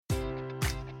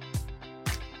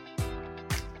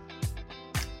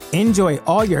Enjoy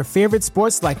all your favorite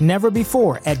sports like never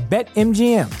before at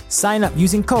BetMGM. Sign up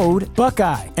using code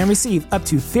Buckeye and receive up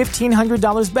to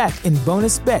 $1,500 back in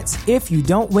bonus bets if you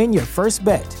don't win your first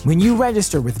bet. When you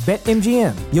register with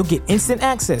BetMGM, you'll get instant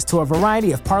access to a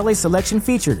variety of parlay selection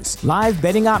features, live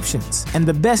betting options, and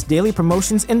the best daily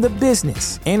promotions in the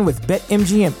business. And with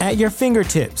BetMGM at your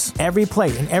fingertips, every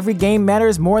play and every game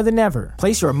matters more than ever.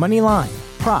 Place your money line,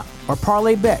 prop, or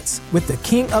parlay bets with the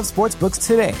king of sportsbooks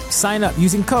today. Sign up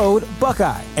using code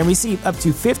Buckeye and receive up to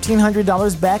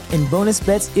 $1,500 back in bonus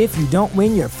bets if you don't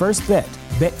win your first bet.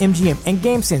 BetMGM and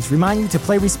GameSense remind you to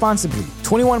play responsibly.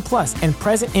 21 plus and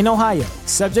present in Ohio,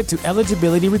 subject to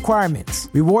eligibility requirements.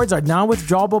 Rewards are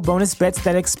non-withdrawable bonus bets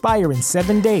that expire in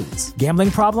 7 days. Gambling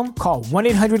problem? Call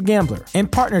 1-800-GAMBLER. In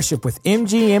partnership with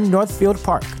MGM Northfield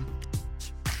Park.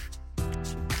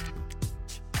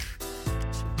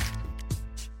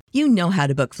 You know how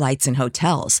to book flights and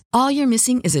hotels. All you're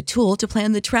missing is a tool to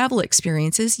plan the travel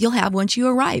experiences you'll have once you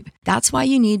arrive. That's why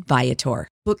you need Viator.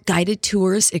 Book guided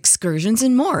tours, excursions,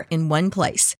 and more in one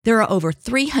place. There are over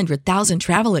 300,000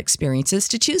 travel experiences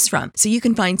to choose from, so you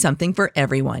can find something for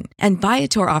everyone. And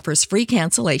Viator offers free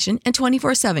cancellation and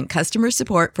 24/7 customer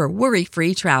support for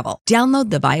worry-free travel.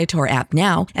 Download the Viator app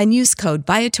now and use code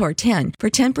Viator10 for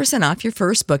 10% off your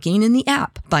first booking in the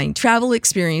app. Find travel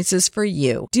experiences for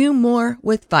you. Do more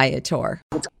with Viator.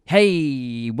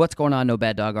 Hey, what's going on, No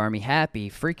Bad Dog Army? Happy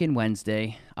freaking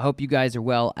Wednesday. I hope you guys are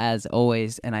well as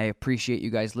always, and I appreciate you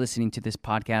guys listening to this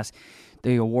podcast,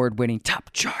 the award-winning,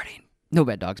 top-charting No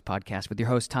Bad Dogs podcast with your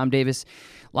host, Tom Davis.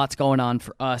 Lots going on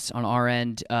for us on our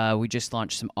end. We just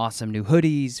launched some awesome new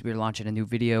hoodies. We're launching a new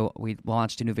video. We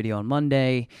launched a new video on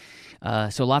Monday.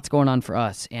 So lots going on for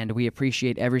us, and we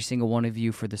appreciate every single one of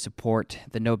you for the support.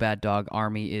 The No Bad Dog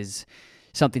Army is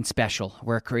something special.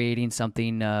 We're creating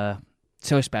something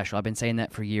so special. I've been saying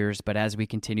that for years, but as we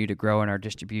continue to grow and our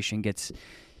distribution gets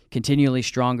continually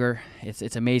stronger,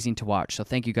 it's amazing to watch. So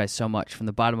thank you guys so much from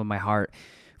the bottom of my heart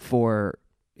for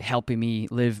helping me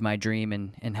live my dream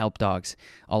and help dogs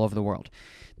all over the world.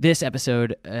 This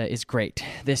episode is great.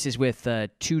 This is with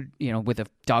with a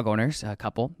dog owners, a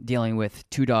couple, dealing with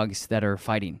two dogs that are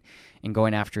fighting and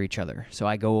going after each other. So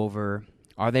I go over,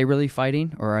 are they really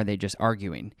fighting or are they just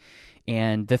arguing?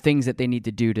 And the things that they need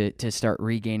to do to start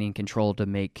regaining control to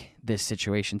make this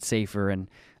situation safer and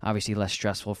obviously less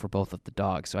stressful for both of the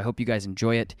dogs. So I hope you guys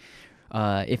enjoy it.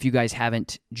 If you guys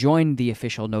haven't joined the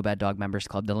official No Bad Dog Members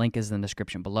Club, the link is in the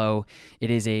description below.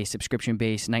 It is a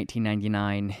subscription-based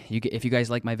 $19.99. If you guys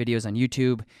like my videos on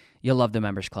YouTube, you'll love the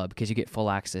Members Club because you get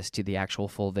full access to the actual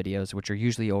full videos, which are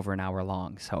usually over an hour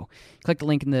long. So click the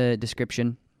link in the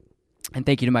description. And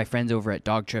thank you to my friends over at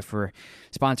Dogtra for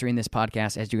sponsoring this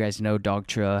podcast. As you guys know,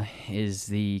 Dogtra is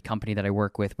the company that I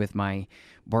work with my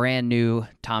brand new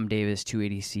Tom Davis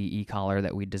 280C e-collar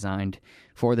that we designed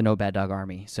for the No Bad Dog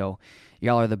Army. So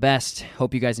y'all are the best.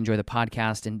 Hope you guys enjoy the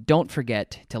podcast. And don't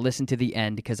forget to listen to the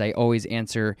end because I always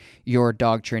answer your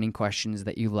dog training questions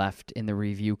that you left in the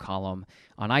review column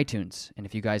on iTunes. And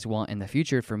if you guys want in the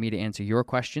future for me to answer your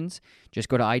questions, just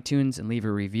go to iTunes and leave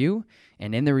a review.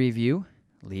 And in the review,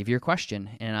 leave your question.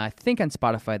 And I think on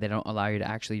Spotify, they don't allow you to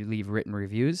actually leave written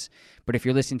reviews. But if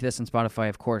you're listening to this on Spotify,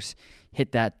 of course,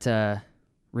 hit that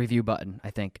review button, I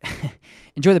think.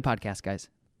 Enjoy the podcast, guys.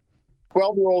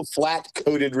 12-year-old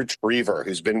flat-coated retriever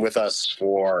who's been with us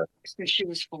Since she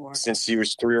was 4. since she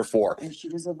was 3 or 4. And she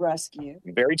was a rescue.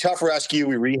 Very tough rescue.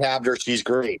 We rehabbed her. She's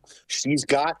great. She's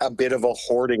got a bit of a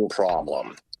hoarding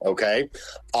problem, okay?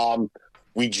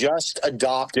 We just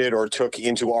adopted or took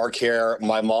into our care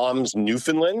my mom's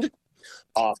Newfoundland,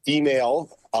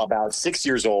 female, about 6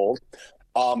 years old.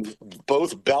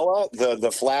 Both Bella,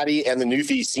 the flatty, and the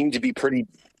Newfie seem to be pretty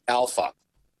alpha.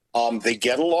 They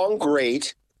get along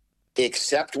great,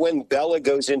 except when Bella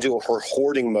goes into her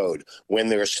hoarding mode. When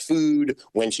there's food,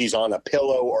 when she's on a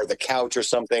pillow or the couch or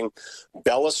something,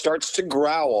 Bella starts to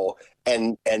growl,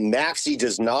 and Maxie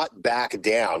does not back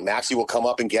down. Maxie will come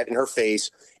up and get in her face.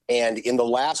 And in the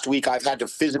last week, I've had to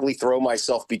physically throw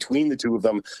myself between the two of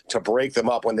them to break them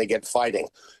up when they get fighting.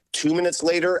 2 minutes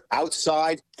later,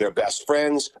 outside, they're best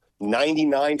friends.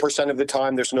 99% of the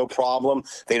time, there's no problem.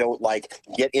 They don't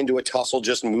get into a tussle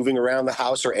just moving around the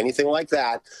house or anything like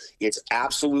that. It's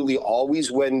absolutely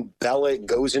always when Bella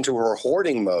goes into her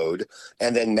hoarding mode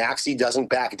and then Maxie doesn't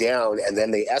back down and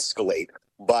then they escalate.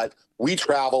 But we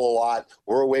travel a lot.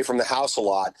 We're away from the house a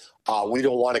lot. We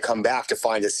don't want to come back to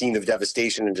find a scene of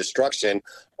devastation and destruction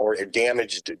or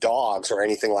damaged dogs or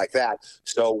anything like that.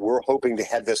 So we're hoping to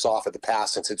head this off at the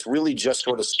pass since it's really just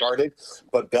sort of started.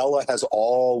 But Bella has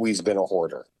always been a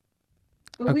hoarder.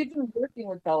 But we've been working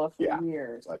with Bella for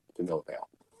years. Like the no bail.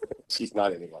 She's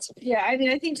not anything else. Yeah, I mean,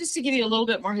 I think just to give you a little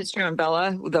bit more history on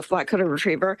Bella, the flat-coated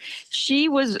retriever, she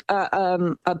was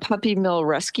a puppy mill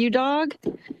rescue dog.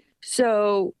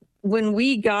 So when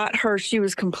we got her, she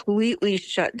was completely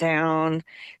shut down,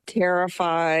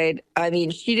 terrified. I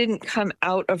mean, she didn't come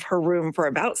out of her room for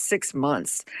about 6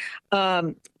 months.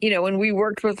 When we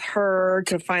worked with her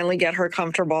to finally get her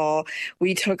comfortable,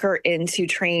 we took her into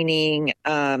training.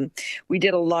 We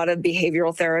did a lot of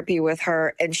behavioral therapy with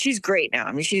her, and she's great now.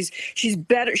 I mean, she's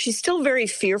better. She's still very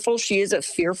fearful. She is a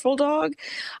fearful dog,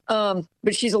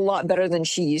 but she's a lot better than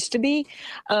she used to be.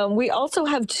 We also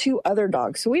have 2 other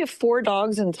dogs. So we have 4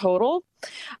 dogs in total.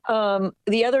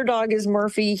 The other dog is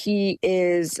Murphy. He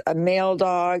is a male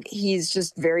dog. He's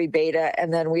just very beta.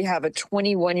 And then we have a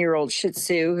 21-year-old Shih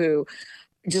Tzu who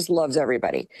just loves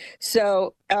everybody.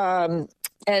 So, and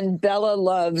Bella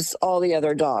loves all the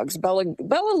other dogs. Bella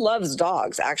loves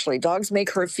dogs, actually. Dogs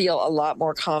make her feel a lot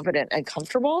more confident and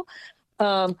comfortable.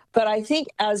 But I think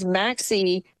as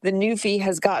Maxie, the Newfie,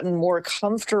 has gotten more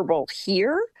comfortable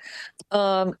here,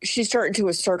 she's starting to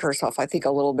assert herself, I think,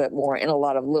 a little bit more in a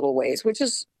lot of little ways, which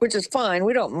is fine.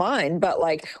 We don't mind, but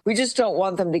we just don't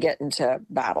want them to get into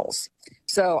battles.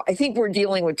 So I think we're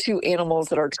dealing with 2 animals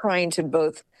that are trying to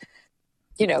both,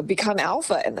 become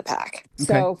alpha in the pack.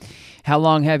 Okay. So how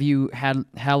long have you had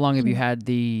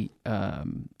the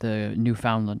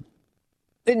Newfoundland?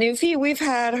 The Newfie, we've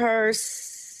had her,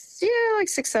 like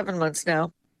 6-7 months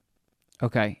now.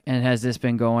 Okay. And has this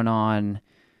been going on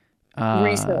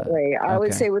recently? I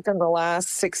would say within the last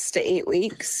 6 to 8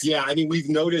 weeks. Yeah, I mean, we've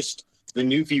noticed the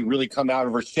Newfie really come out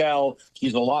of her shell.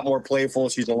 She's a lot more playful.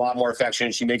 She's a lot more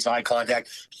affectionate. She makes eye contact.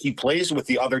 She plays with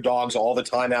the other dogs all the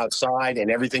time outside, and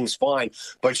everything's fine.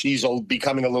 But she's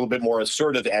becoming a little bit more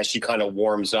assertive as she kind of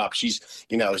warms up. She's,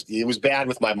 it was bad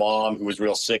with my mom, who was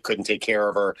real sick, couldn't take care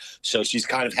of her. So she's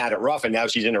kind of had it rough, and now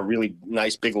she's in a really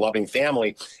nice, big, loving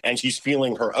family, and she's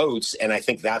feeling her oats, and I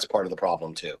think that's part of the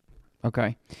problem, too.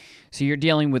 Okay. So you're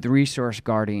dealing with resource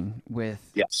guarding with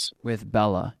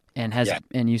Bella.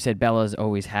 And you said Bella's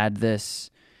always had this.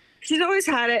 She's always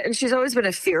had it, and she's always been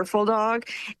a fearful dog.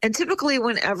 And typically,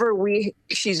 whenever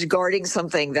she's guarding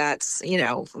something that's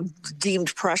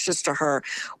deemed precious to her,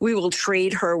 we will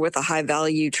trade her with a high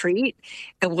value treat,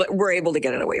 and we're able to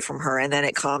get it away from her. And then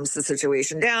it calms the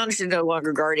situation down. She's no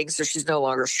longer guarding, so she's no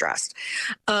longer stressed.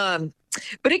 But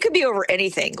it could be over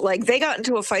anything. Like they got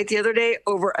into a fight the other day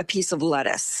over a piece of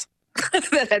lettuce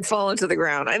that had fallen to the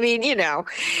ground. I mean, and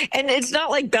it's not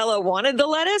like Bella wanted the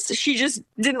lettuce. She just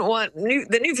didn't want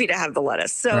the Newfie to have the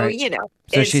lettuce. So, right.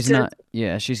 So she's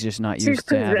just not used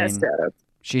to having,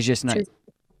 she's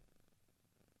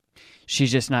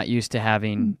just not used to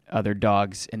having other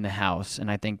dogs in the house. And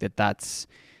I think that's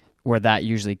where that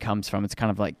usually comes from. It's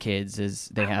kind of like kids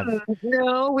they have.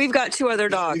 No, we've got 2 other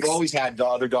dogs. We've always had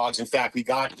other dogs. In fact, we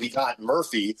got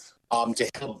Murphy to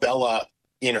help Bella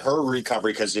in her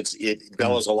recovery, because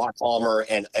Bella's a lot calmer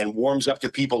and warms up to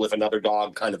people if another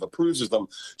dog kind of approves of them.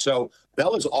 So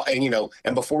Bella's,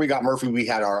 and before we got Murphy, we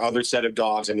had our other set of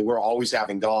dogs. I mean, we're always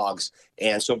having dogs.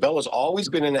 And so Bella's always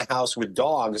been in a house with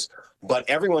dogs, but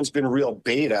everyone's been real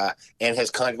beta and has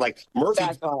kind of like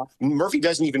Murphy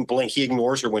doesn't even blink. He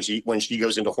ignores her when she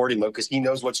goes into hoarding mode because he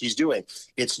knows what she's doing.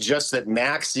 It's just that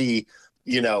Maxie,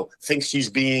 thinks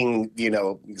she's being,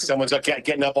 someone's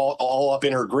getting up all up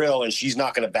in her grill, and she's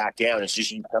not going to back down. And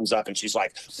she comes up and she's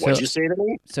like, "What'd you say to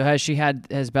me?" So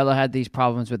has Bella had these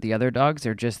problems with the other dogs,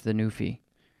 or just the Newfie?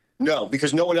 No,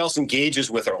 because no one else engages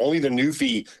with her. Only the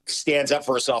Newfie stands up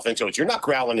for herself and goes, "You're not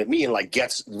growling at me,"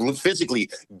 and physically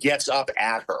gets up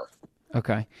at her.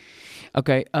 Okay.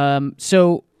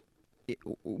 So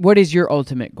what is your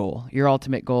ultimate goal? Your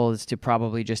ultimate goal is to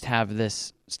probably just have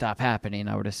this stop happening,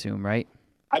 I would assume, right?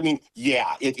 I mean,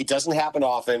 yeah, it doesn't happen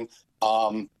often.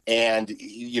 And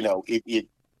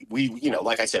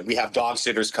like I said, we have dog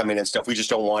sitters come in and stuff. We just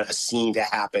don't want a scene to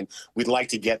happen. We'd like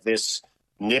to get this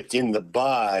nipped in the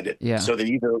bud so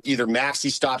that either Maxie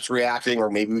stops reacting, or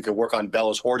maybe we could work on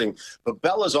Bella's hoarding. But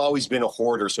Bella's always been a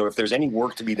hoarder. So if there's any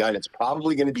work to be done, it's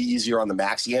probably going to be easier on the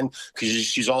Maxie end, because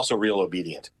she's also real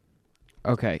obedient.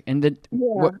 Okay. And the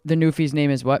Newfie's name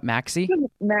is what? Maxie?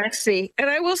 Maxie. And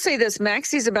I will say this,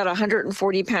 Maxie's about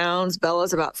 140 pounds.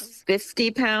 Bella's about 50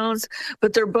 pounds,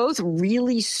 but they're both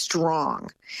really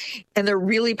strong and they're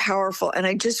really powerful. And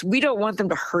we don't want them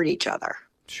to hurt each other.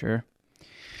 Sure.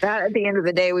 That at the end of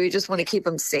the day, we just want to keep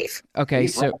them safe. Okay.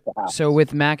 So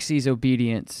with Maxie's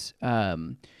obedience,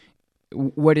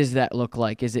 what does that look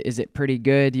like? Is it pretty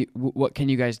good? What can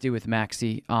you guys do with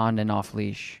Maxie on and off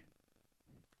leash?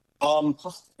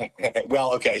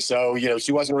 Well, okay. So,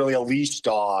 she wasn't really a leash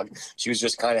dog. She was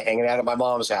just kind of hanging out at my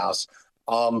mom's house.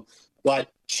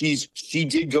 But she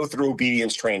did go through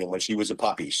obedience training when she was a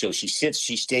puppy. So she sits,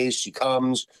 she stays, she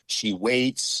comes, she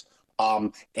waits.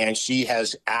 And she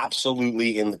has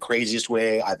absolutely, in the craziest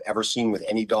way I've ever seen with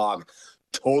any dog,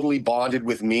 totally bonded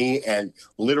with me and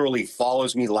literally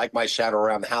follows me like my shadow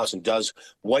around the house and does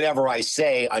whatever I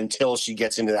say until she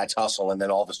gets into that tussle, and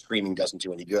then all the screaming doesn't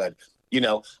do any good.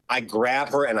 I grab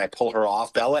her and I pull her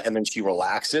off Bella, and then she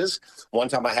relaxes. One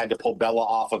time I had to pull Bella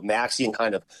off of Maxie and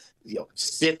kind of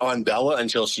sit on Bella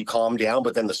until she calmed down,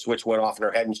 but then the switch went off in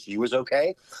her head and she was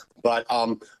okay. But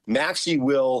Maxie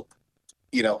will,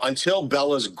 until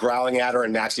Bella's growling at her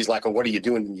and Maxie's like, "Oh, what are you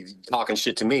doing? You talking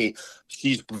shit to me?"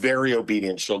 She's very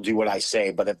obedient. She'll do what I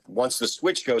say. But once the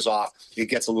switch goes off, it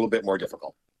gets a little bit more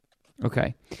difficult.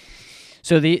 Okay.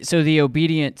 So the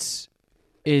obedience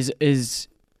is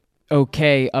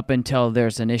okay up until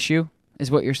there's an issue,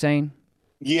 is what you're saying?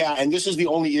 Yeah, and this is the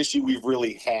only issue we've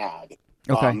really had.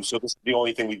 Okay. So this is the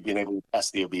only thing we've been able to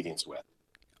test the obedience with.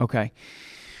 Okay.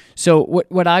 So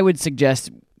what I would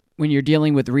suggest when you're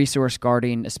dealing with resource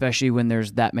guarding, especially when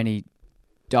there's that many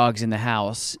dogs in the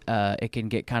house, it can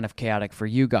get kind of chaotic for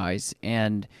you guys.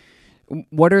 And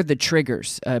what are the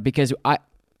triggers? Because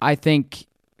I think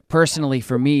personally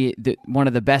for me, one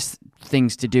of the best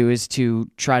things to do is to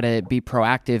try to be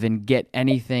proactive and get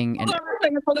anything.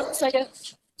 Hold on a second.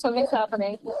 Something's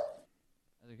happening.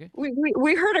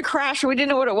 We heard a crash. We didn't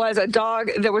know what it was. A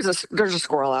dog. There's a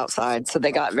squirrel outside, so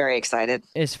they got very excited.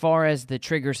 As far as the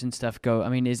triggers and stuff go, I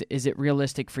mean, is it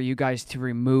realistic for you guys to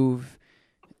remove?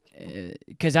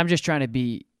 Because I'm just trying to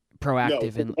be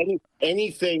proactive. No,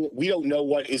 anything, we don't know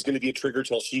what is going to be a trigger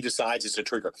till she decides it's a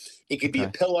trigger. It could be a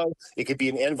pillow. It could be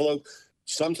an envelope.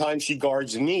 Sometimes she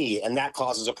guards me, and that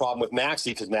causes a problem with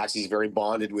Maxie because Maxie's very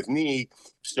bonded with me.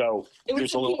 So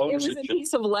there's a little ownership. It was a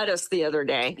piece of lettuce the other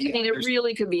day. Yeah, I mean, it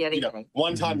really could be anything.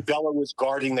 One time Bella was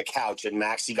guarding the couch, and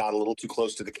Maxie got a little too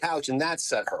close to the couch, and that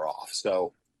set her off.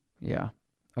 So yeah,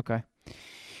 okay,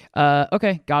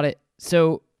 okay, got it.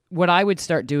 So what I would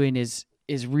start doing is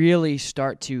really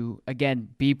start to, again,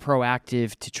 be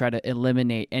proactive to try to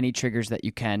eliminate any triggers that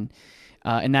you can.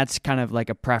 And that's kind of like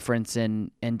a preference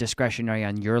and discretionary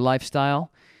on your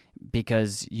lifestyle,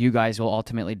 because you guys will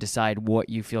ultimately decide what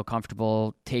you feel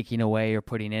comfortable taking away or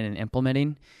putting in and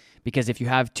implementing. Because if you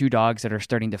have two dogs that are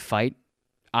starting to fight,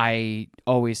 I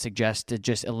always suggest to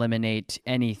just eliminate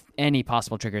any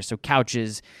possible triggers. So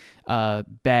couches,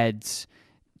 beds,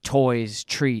 toys,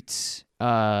 treats,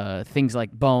 things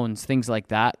like bones, things like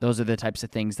that. Those are the types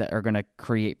of things that are going to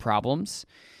create problems.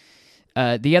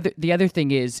 The other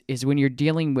thing is when you're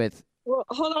dealing with. Well,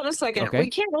 hold on a second. Okay. We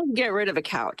can't really get rid of a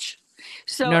couch.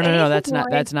 So No. That's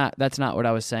not what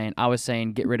I was saying. I was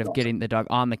saying get rid of getting the dog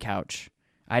on the couch.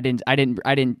 I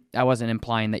wasn't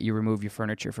implying that you remove your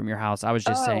furniture from your house. I was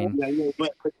just saying.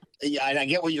 Yeah, and I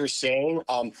get what you're saying.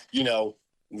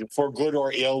 For good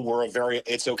or ill,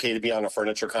 it's okay to be on a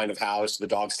furniture kind of house. The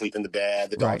dogs sleep in the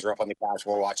bed. The dogs are up on the couch.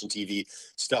 We're watching TV,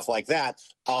 stuff like that.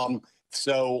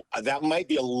 So that might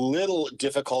be a little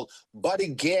difficult. But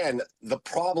again, the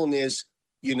problem is,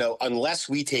 unless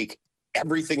we take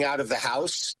everything out of the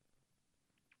house,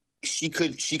 she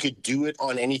could do it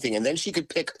on anything. And then she could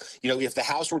pick, if the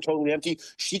house were totally empty,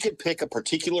 she could pick a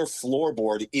particular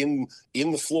floorboard in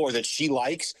the floor that she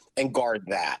likes and guard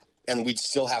that. And we'd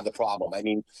still have the problem. I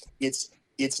mean, it's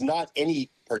not any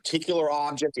particular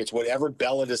object. It's whatever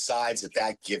Bella decides at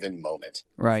that given moment.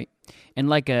 Right.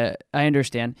 And I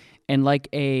understand. And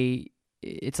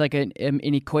it's like an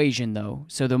equation though.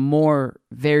 So the more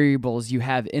variables you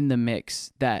have in the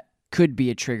mix that could be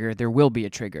a trigger, there will be a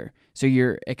trigger. So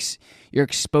you're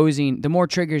exposing, the more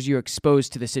triggers you expose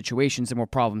to the situations, the more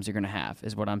problems you're going to have,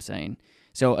 is what I'm saying.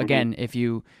 So again, if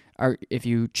you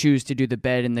choose to do the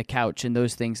bed and the couch and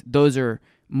those things, those are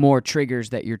more triggers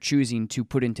that you're choosing to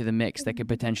put into the mix that could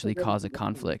potentially cause a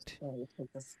conflict.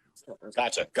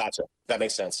 Gotcha. That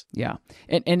makes sense. Yeah.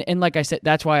 And like I said,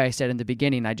 that's why I said in the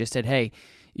beginning, I just said, hey,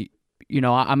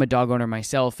 I'm a dog owner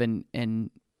myself, and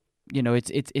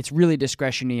it's really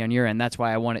discretionary on your end. That's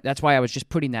why I was just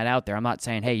putting that out there. I'm not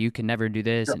saying, hey, you can never do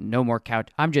this and no more couch.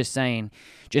 I'm just saying,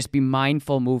 just be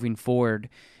mindful moving forward.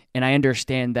 And I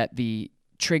understand that the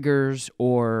triggers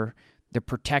or the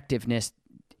protectiveness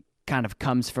kind of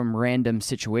comes from random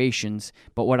situations.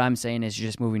 But what I'm saying is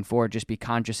just moving forward, just be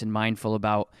conscious and mindful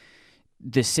about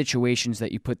the situations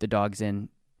that you put the dogs in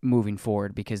moving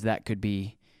forward, because that could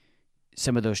be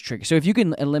some of those triggers. So if you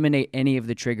can eliminate any of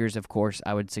the triggers, of course,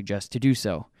 I would suggest to do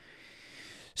so.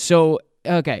 So,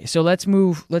 okay, so let's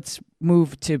move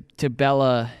to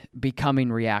Bella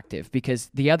becoming reactive, because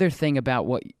the other thing about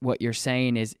what you're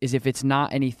saying is if it's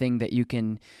not anything that you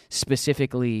can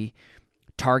specifically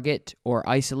target or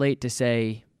isolate to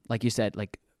say, like you said,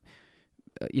 like,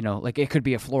 like it could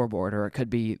be a floorboard or it could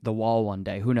be the wall one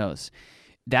day, who knows?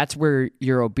 That's where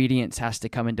your obedience has to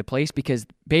come into place, because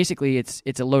basically it's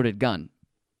a loaded gun.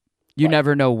 You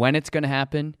never know when it's going to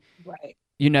happen. Right.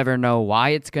 You never know why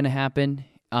it's going to happen.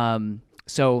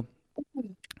 So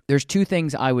there's two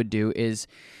things I would do is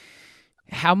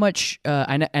how much,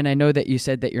 and I know that you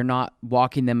said that you're not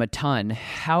walking them a ton.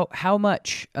 How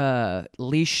much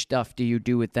leash stuff do you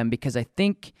do with them? Because I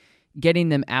think getting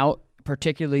them out,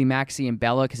 particularly Maxie and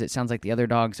Bella, because it sounds like the other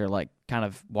dogs are like kind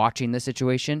of watching the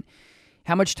situation.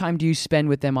 How much time do you spend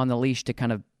with them on the leash to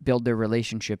kind of build their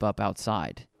relationship up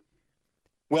outside?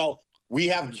 Well, we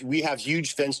have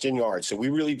huge fenced in yards, so we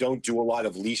really don't do a lot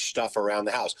of leash stuff around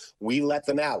the house. We let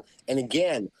them out. And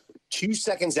again, 2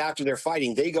 seconds after they're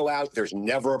fighting, they go out. There's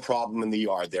never a problem in the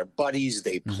yard. They're buddies.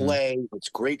 They play. It's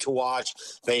great to watch.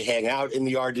 They hang out in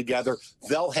the yard together.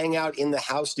 They'll hang out in the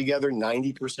house together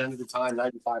 90% of the time,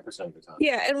 95% of the time.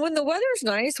 Yeah, and when the weather's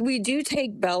nice, we do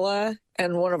take Bella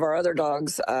and one of our other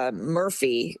dogs,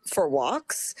 Murphy, for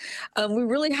walks. We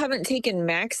really haven't taken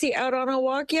Maxie out on a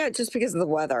walk yet just because of the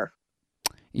weather.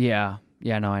 Yeah,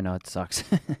 no, I know it sucks.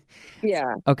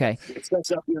 Yeah. Okay. It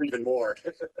sets up here even more.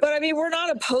 But I mean, we're not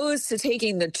opposed to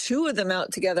taking the two of them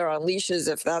out together on leashes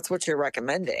if that's what you're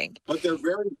recommending. But they're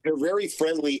very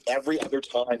friendly every other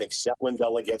time except when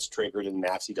Bella gets triggered and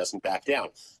Maxie doesn't back down.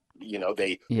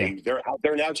 They're out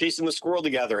there now chasing the squirrel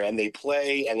together and they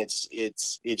play, and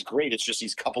it's great. It's just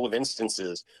these couple of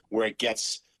instances where it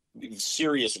gets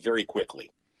serious very quickly.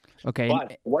 Okay.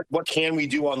 But what can we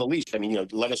do on the leash? I mean,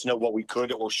 let us know what we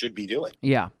could or should be doing.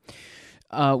 Yeah.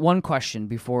 One question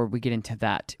before we get into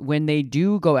that. When they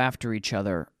do go after each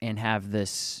other and have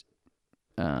this,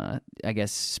 I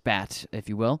guess, spat, if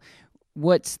you will,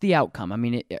 what's the outcome? I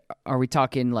mean, are we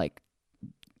talking like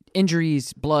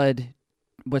injuries, blood?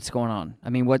 What's going on? I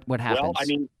mean, what happens? Well, I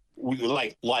mean, we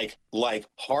like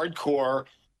hardcore,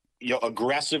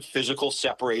 aggressive physical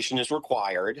separation is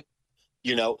required.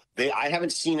 I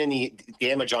haven't seen any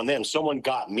damage on them. Someone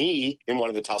got me in one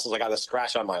of the tussles. I got a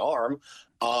scratch on my arm.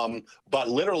 But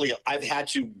literally, I've had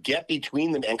to get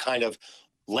between them and kind of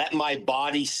let my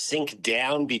body sink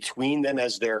down between them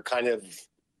as they're kind of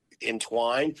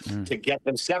entwined to get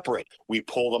them separate. We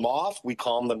pull them off, we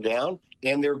calm them down,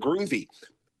 and they're groovy.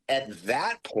 At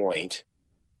that point,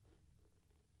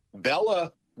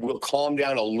 Bella will calm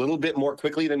down a little bit more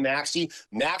quickly than Maxie.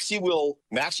 Maxie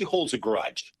holds a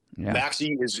grudge. Yeah.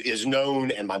 Maxie is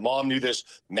known, and my mom knew this,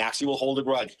 Maxie will hold a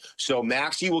grudge. So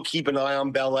Maxie will keep an eye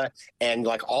on Bella, and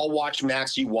I'll watch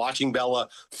Maxie watching Bella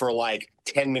for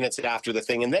 10 minutes after the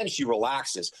thing, and then she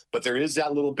relaxes. But there is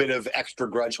that little bit of extra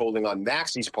grudge holding on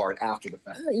Maxie's part after the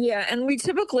fact. Yeah, and we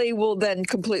typically will then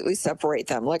completely separate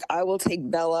them. I will take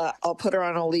Bella, I'll put her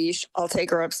on a leash, I'll take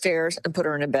her upstairs and put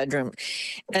her in a bedroom.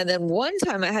 And then one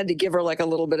time I had to give her a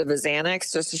little bit of a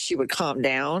Xanax just so she would calm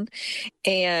down.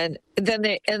 And then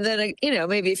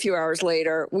maybe a few hours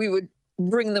later, we would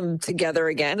bring them together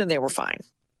again, and they were fine.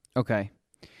 Okay.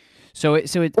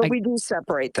 But we do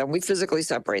separate them. We physically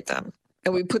separate them.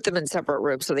 And we put them in separate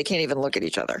rooms so they can't even look at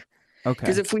each other. Okay.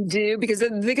 Because if we do, because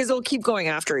they'll keep going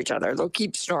after each other. They'll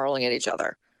keep snarling at each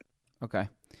other. Okay.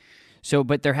 So,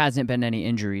 but there hasn't been any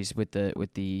injuries with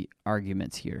the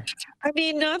arguments here. I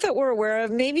mean, not that we're aware of.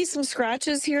 Maybe some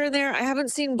scratches here and there. I haven't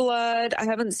seen blood. I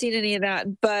haven't seen any of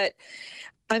that. But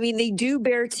I mean, they do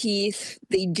bare teeth.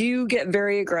 They do get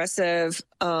very aggressive.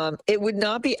 It would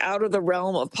not be out of the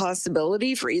realm of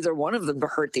possibility for either one of them to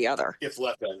hurt the other. If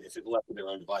left to their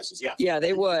own devices, yeah. Yeah,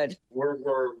 they would. We're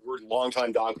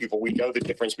longtime dog people. We know the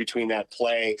difference between that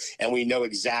play, and we know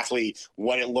exactly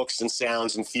what it looks and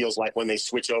sounds and feels like when they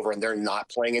switch over and they're not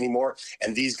playing anymore.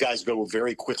 And these guys go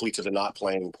very quickly to the not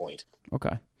playing point.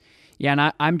 Okay. Yeah,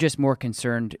 and I'm just more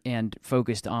concerned and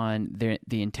focused on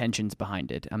the intentions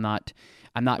behind it. I'm not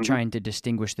trying to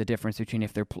distinguish the difference between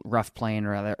if they're rough playing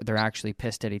or they're actually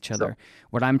pissed at each other. Sure.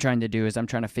 What I'm trying to do is I'm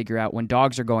trying to figure out when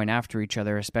dogs are going after each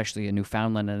other, especially a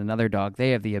Newfoundland and another dog, they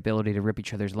have the ability to rip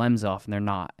each other's limbs off, and they're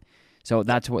not. So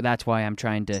that's why I'm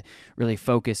trying to really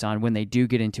focus on when they do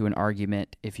get into an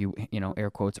argument, if you air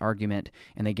quotes argument,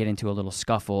 and they get into a little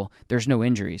scuffle, there's no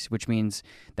injuries, which means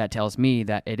that tells me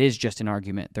that it is just an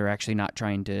argument. They're actually not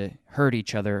trying to hurt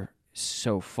each other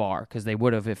so far, because they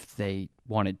would have if they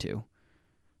wanted to.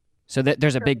 So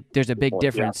there's a big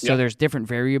difference. Yeah. So there's different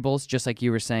variables, just like you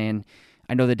were saying.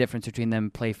 I know the difference between them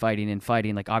play fighting and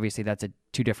fighting. Obviously that's a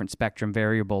two different spectrum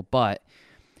variable, but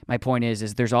my point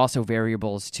is there's also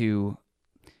variables to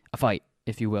a fight,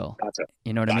 if you will. Gotcha.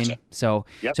 You know what I mean? So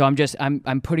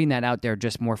I'm putting that out there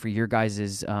just more for your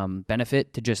guys'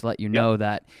 benefit, to just let you know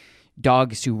that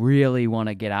dogs who really want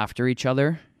to get after each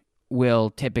other will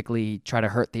typically try to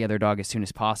hurt the other dog as soon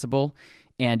as possible.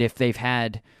 And if they've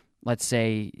had, let's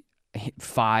say,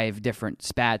 5 different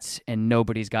spats and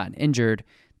nobody's gotten injured,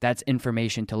 that's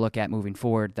information to look at moving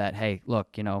forward that, hey,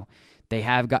 look, they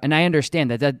have got, and I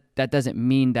understand that doesn't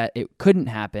mean that it couldn't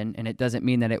happen, and it doesn't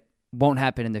mean that it won't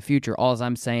happen in the future. All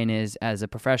I'm saying is, as a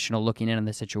professional looking in on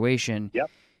the situation,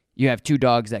 you have 2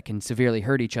 dogs that can severely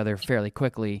hurt each other fairly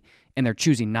quickly, and they're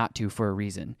choosing not to for a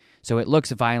reason. So it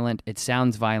looks violent, it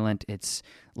sounds violent, it's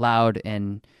loud,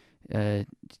 and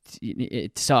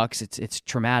it sucks, it's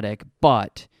traumatic,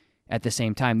 but at the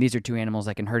same time, these are 2 animals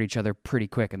that can hurt each other pretty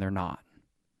quick, and they're not.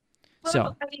 Well,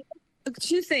 So, I mean,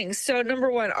 2 things. So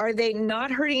number 1, are they not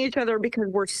hurting each other because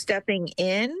we're stepping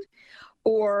in?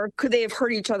 Or could they have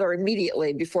hurt each other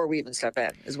immediately before we even step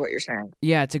in, is what you're saying?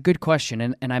 yeah, it's a good question,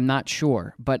 and I'm not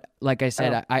sure. But like I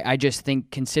said, I just think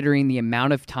considering the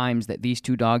amount of times that these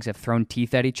 2 dogs have thrown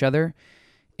teeth at each other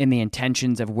and the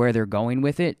intentions of where they're going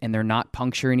with it, and they're not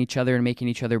puncturing each other and making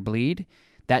each other bleed,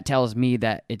 that tells me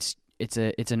that it's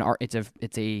an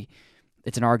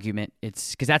argument.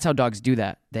 It's because that's how dogs do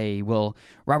that. They will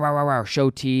rah, rah, rah, rah,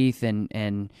 show teeth,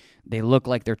 and they look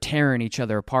like they're tearing each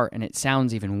other apart, and it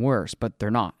sounds even worse, but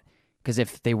they're not. Because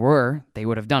if they were, they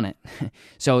would have done it.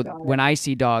 So when I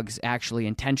see dogs actually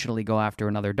intentionally go after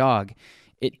another dog,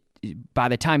 by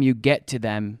the time you get to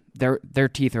them, their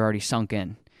teeth are already sunk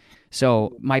in.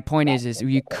 So my point is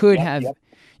you could have a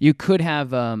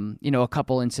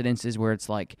couple incidences where it's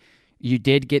like, you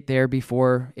did get there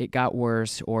before it got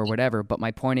worse or whatever, but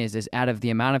my point is out of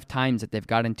the amount of times that they've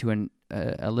got into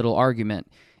a little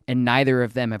argument and neither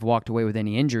of them have walked away with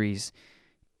any injuries,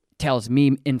 tells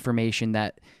me information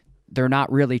that they're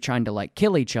not really trying to like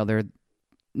kill each other.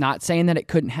 Not saying that it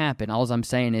couldn't happen. All I'm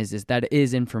saying is that it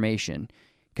is information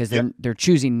because they're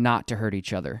choosing not to hurt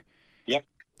each other. Yep.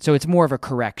 So it's more of a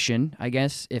correction, I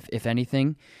guess, if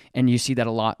anything. And you see that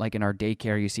a lot, like in our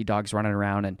daycare, you see dogs running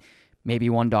around and maybe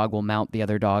one dog will mount the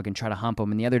other dog and try to hump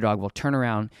him, and the other dog will turn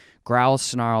around, growl,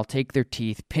 snarl, take their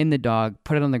teeth, pin the dog,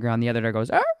 put it on the ground. The other dog goes,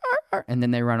 arr, arr, arr, and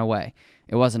then they run away.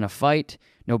 It wasn't a fight.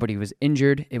 Nobody was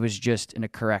injured. It was just a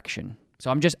correction. So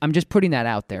I'm just putting that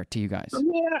out there to you guys.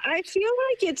 Yeah, I feel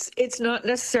like it's not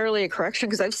necessarily a correction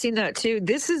because I've seen that too.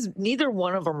 This is neither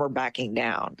one of them are backing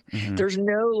down. Mm-hmm. There's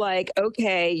no like,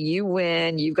 okay, you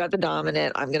win, you've got the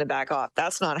dominant, I'm going to back off.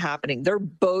 That's not happening. They're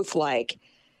both like,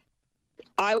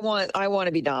 I want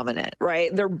to be dominant,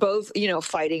 right? They're both,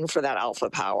 fighting for that alpha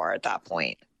power at that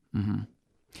point. Mm-hmm.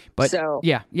 But so,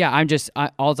 yeah,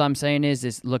 all I'm saying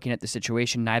is looking at the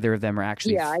situation, neither of them are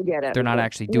actually, I get it. They're not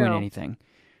actually doing anything.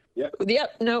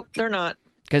 Yep. No, they're not.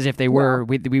 Because if they were,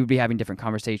 we would be having different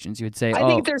conversations. You would say, I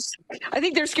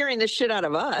think they're scaring the shit out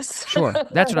of us. Sure.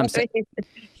 That's what I'm saying.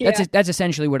 Yeah. That's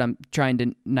essentially what I'm trying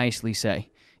to nicely say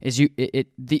is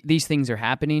these things are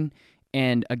happening.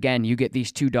 And again, you get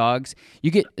these 2 dogs.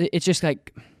 It's just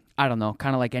like, I don't know,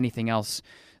 kind of like anything else.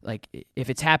 Like if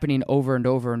it's happening over and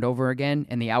over and over again,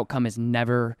 and the outcome is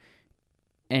never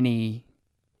any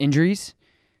injuries,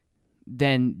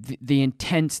 then the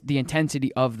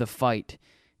intensity of the fight,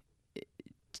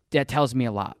 that tells me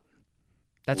a lot.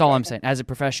 That's all I'm saying. As a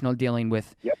professional dealing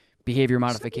with behavior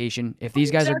modification, if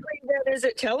these guys what is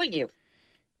it telling you?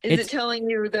 Is it telling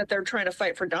you that they're trying to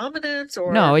fight for dominance,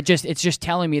 or no? It's just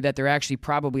telling me that they're actually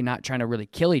probably not trying to really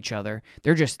kill each other.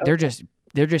 They're just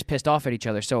pissed off at each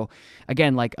other. So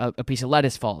again, like a piece of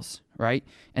lettuce falls, right?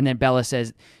 And then Bella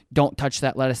says, "Don't touch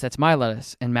that lettuce. That's my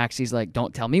lettuce." And Maxie's like,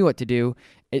 "Don't tell me what to do."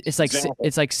 It's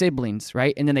like siblings,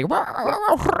 right? And then they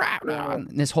and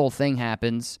this whole thing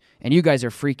happens, and you guys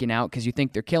are freaking out because you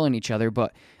think they're killing each other.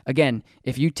 But again,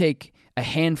 if you take a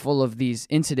handful of these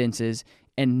incidences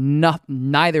and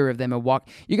neither of them have walked,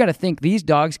 you got to think these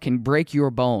dogs can break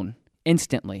your bone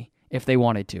instantly if they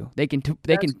wanted to. They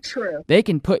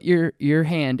can put your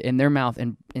hand in their mouth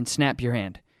and snap your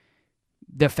hand.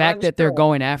 The fact that they're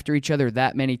going after each other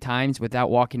that many times without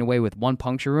walking away with one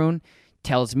puncture wound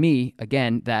tells me,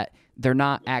 again, that they're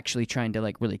not actually trying to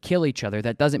like really kill each other.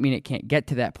 That doesn't mean it can't get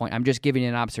to that point. I'm just giving you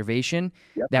an observation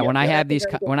that when I have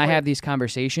these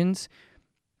conversations,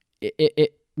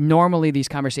 it normally these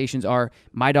conversations are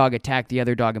my dog attacked the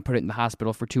other dog and put it in the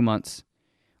hospital for 2 months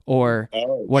or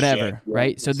whatever, shit.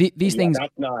 right? So these things,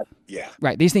 that's not,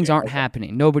 right? These things aren't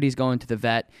happening. Nobody's going to the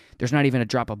vet. There's not even a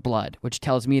drop of blood, which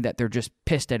tells me that they're just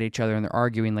pissed at each other and they're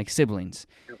arguing like siblings.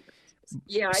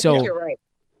 Yeah, I think you're right.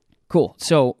 Cool.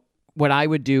 So what I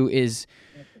would do is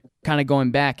kind of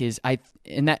going back is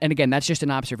and again, that's just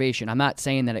an observation. I'm not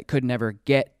saying that it could never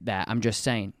get that. I'm just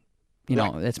saying, you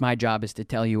know, that's my job is to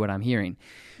tell you what I'm hearing.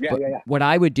 Yeah, but what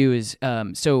I would do is,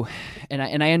 and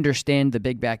I understand the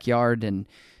big backyard and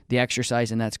the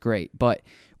exercise, and that's great. But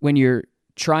when you're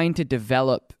trying to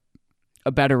develop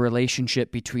a better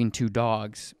relationship between two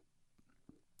dogs,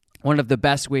 one of the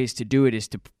best ways to do it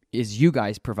is you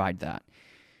guys provide that.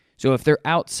 So if they're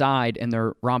outside and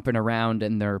they're romping around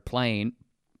and they're playing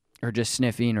or just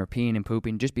sniffing or peeing and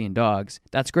pooping, just being dogs,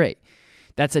 that's great.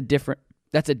 That's a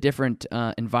different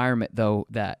environment, though,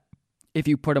 that if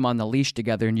you put them on the leash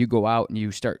together and you go out and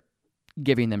you start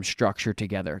giving them structure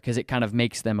together, because it kind of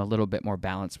makes them a little bit more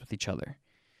balanced with each other.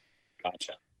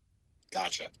 Gotcha.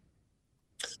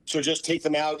 So just take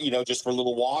them out, just for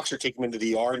little walks, or take them into the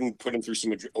yard and put them through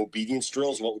some obedience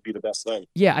drills. What would be the best thing?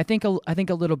 Yeah, I think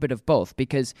a little bit of both,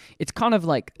 because it's kind of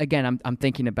like, again, I'm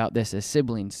thinking about this as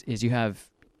siblings. Is you have,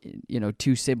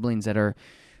 two siblings that are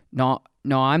no,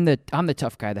 I'm the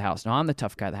tough guy of the house. No, I'm the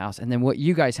tough guy of the house. And then what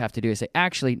you guys have to do is say,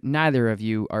 actually, neither of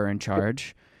you are in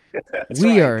charge.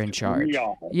 We are in charge. We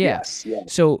are. Yeah. Yes.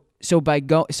 So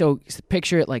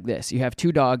picture it like this. You have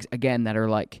two dogs, again, that are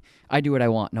like, I do what I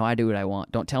want. No, I do what I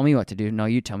want. Don't tell me what to do. No,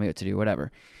 you tell me what to do,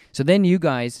 whatever. So then you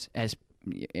guys, as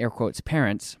air quotes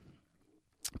parents,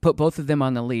 put both of them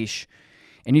on the leash,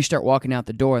 and you start walking out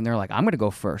the door, and they're like, I'm going to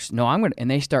go first. No,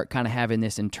 and they start kind of having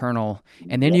this internal,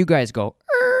 and then you guys go,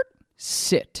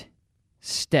 sit,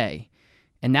 stay.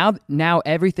 And now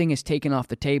everything is taken off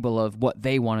the table of what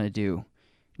they want to do.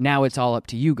 Now it's all up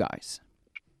to you guys.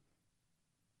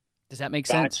 Does that make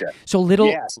sense? Gotcha. So little.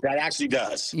 Yes, that actually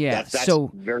does. Yeah. That's so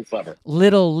very clever.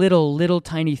 Little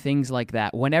tiny things like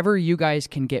that. Whenever you guys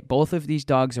can get both of these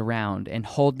dogs around and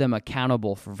hold them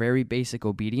accountable for very basic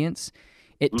obedience,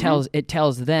 it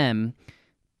tells them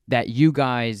that you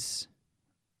guys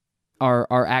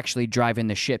are actually driving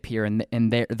the ship here, and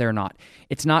they're not.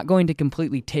 It's not going to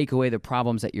completely take away the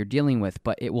problems that you're dealing with,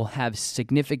 but it will have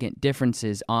significant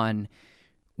differences on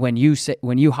when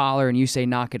you holler and you say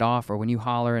knock it off, or when you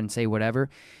holler and say whatever.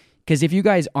 Because if you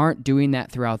guys aren't doing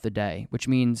that throughout the day, which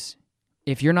means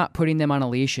if you're not putting them on a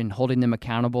leash and holding them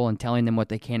accountable and telling them what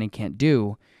they can and can't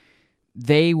do,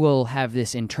 they will have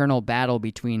this internal battle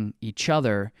between each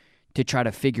other to try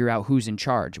to figure out who's in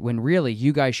charge, when really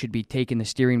you guys should be taking the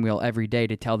steering wheel every day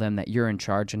to tell them that you're in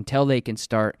charge, until they can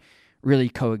start really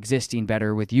coexisting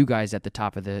better with you guys at the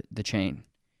top of the chain.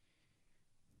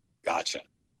 Gotcha.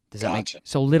 Does that make sense?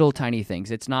 So little tiny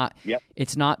things. It's not Yep.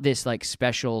 It's not this like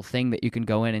special thing that you can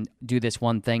go in and do this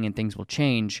one thing and things will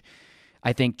change.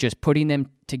 I think just putting them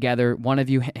together, one of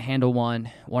you handle one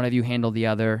of you handle the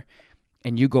other,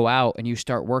 and you go out and you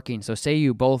start working. So say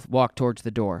you both walk towards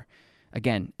the door.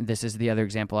 Again, this is the other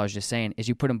example I was just saying, is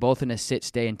you put them both in a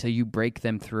sit-stay until you break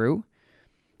them through,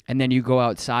 and then you go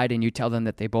outside and you tell them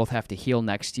that they both have to heel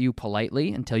next to you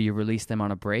politely until you release them on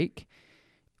a break.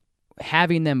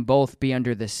 Having them both be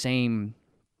under the same,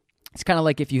 it's kind of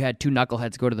like if you had two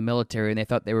knuckleheads go to the military and they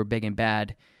thought they were big and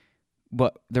bad,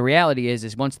 but the reality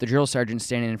is once the drill sergeant's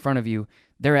standing in front of you,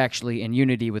 they're actually in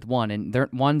unity with one, and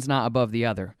one's not above the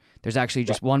other. There's actually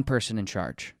just one person in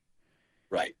charge.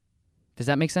 Right. Does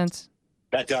that make sense?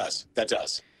 That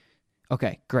does.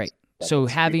 Okay, great. So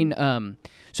having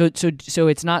so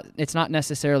it's not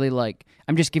necessarily like,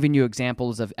 I'm just giving you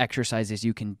examples of exercises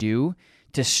you can do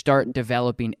to start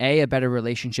developing a better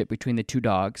relationship between the two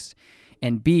dogs,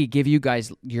 and B, give you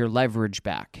guys your leverage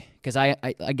back. Because I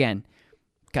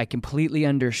completely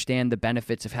understand the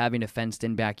benefits of having a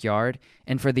fenced-in backyard,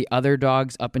 and for the other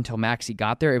dogs up until Maxie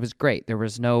got there, it was great. There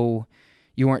was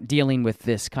you weren't dealing with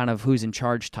this kind of who's in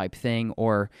charge type thing,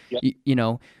 or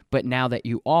but now that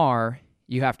you are,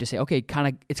 you have to say, okay,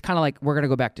 it's kind of like we're gonna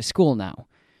go back to school now,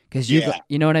 because you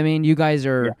know what I mean. You guys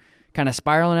are kind of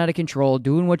spiraling out of control,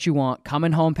 doing what you want,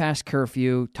 coming home past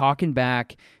curfew, talking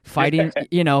back, fighting,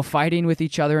 fighting with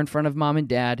each other in front of mom and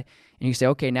dad, and you say,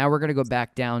 okay, now we're gonna go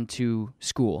back down to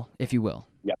school, if you will.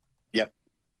 Yep.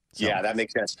 So. Yeah, that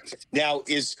makes sense. Now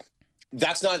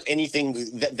that's not anything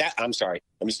that I'm sorry.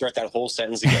 Let me start that whole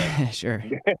sentence again. Sure.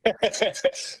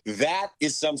 That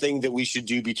is something that we should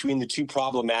do between the two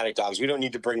problematic dogs. We don't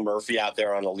need to bring Murphy out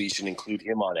there on a leash and include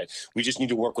him on it. We just need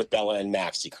to work with Bella and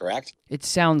Maxie, correct? It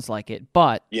sounds like it,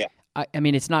 but yeah. I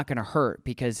mean, it's not going to hurt,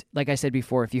 because like I said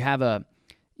before, if you have a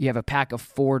pack of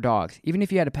 4 dogs, even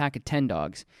if you had a pack of 10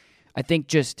 dogs, I think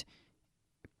just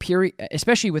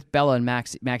especially with Bella and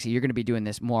Maxie, you're going to be doing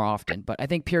this more often, but I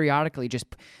think periodically just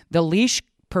the leash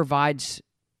provides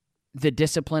the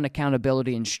discipline,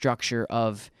 accountability, and structure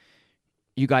of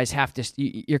you guys have to,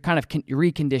 you're kind of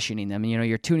reconditioning them,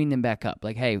 you're tuning them back up,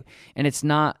 like, hey, and it's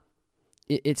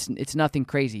nothing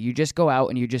crazy. You just go out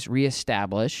and you just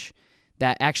reestablish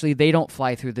that actually they don't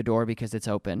fly through the door because it's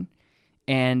open,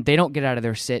 and they don't get out of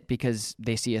their sit because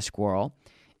they see a squirrel,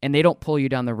 and they don't pull you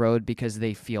down the road because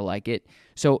they feel like it.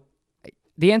 So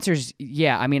the answer is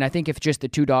yeah. I mean, I think if just the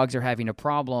two dogs are having a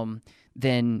problem,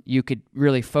 then you could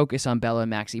really focus on Bella and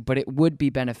Maxie, but it would be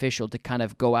beneficial to kind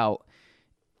of go out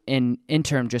in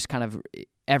interim, just kind of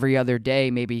every other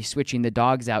day, maybe switching the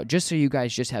dogs out, just so you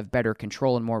guys just have better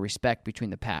control and more respect between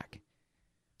the pack.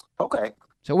 Okay.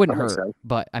 So it wouldn't That makes hurt, sense.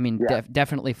 but I mean, Yeah.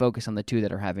 definitely focus on the two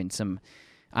that are having some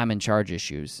I'm in charge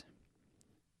issues.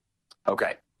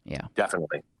 Okay. Yeah.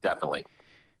 Definitely.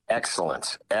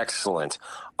 Excellent.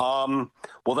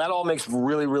 Well, that all makes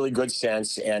really, really good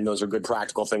sense, and those are good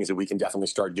practical things that we can definitely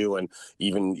start doing.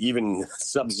 Even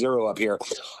Sub-Zero up here.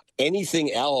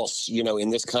 Anything else, in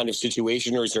this kind of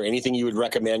situation, or is there anything you would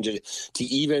recommend to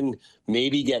even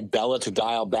maybe get Bella to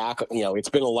dial back? It's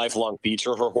been a lifelong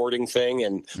feature, her hoarding thing,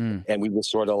 and we just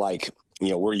sort of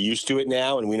we're used to it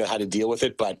now, and we know how to deal with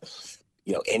it. But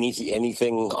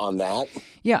anything on that?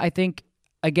 Yeah, I think.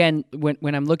 Again,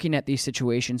 when I'm looking at these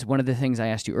situations, one of the things I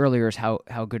asked you earlier is how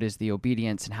good is the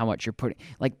obedience and how much you're putting.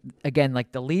 Like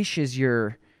the leash is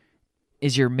your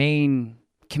main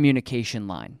communication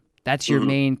line. That's your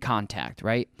main contact,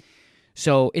 right?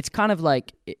 So it's kind of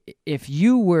like if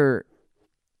you were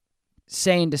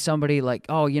saying to somebody like,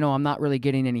 "Oh, I'm not really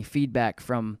getting any feedback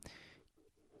from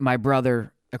my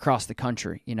brother across the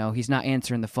country. He's not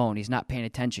answering the phone. He's not paying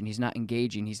attention. He's not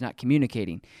engaging. He's not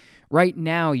communicating." Right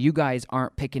now, you guys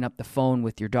aren't picking up the phone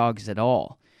with your dogs at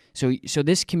all. So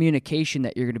this communication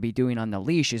that you're going to be doing on the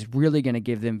leash is really going to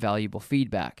give them valuable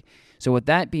feedback. So with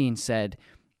that being said,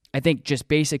 I think just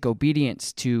basic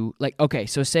obedience to, okay,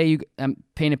 so say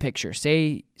paint a picture.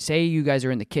 Say you guys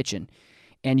are in the kitchen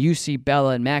and you see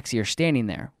Bella and Maxie are standing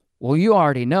there. Well, you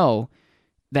already know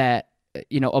that,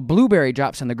 a blueberry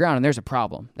drops on the ground and there's a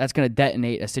problem. That's going to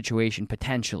detonate a situation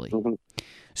potentially. Mm-hmm.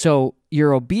 So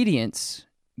your obedience,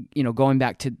 going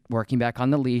back to working back on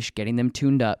the leash, getting them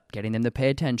tuned up, getting them to pay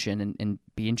attention and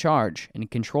be in charge and in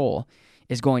control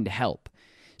is going to help.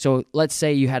 So let's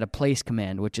say you had a place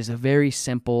command, which is a very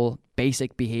simple,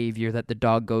 basic behavior that the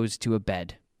dog goes to a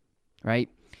bed, right?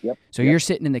 Yep. So you're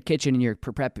sitting in the kitchen and you're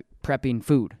prepping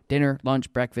food, dinner,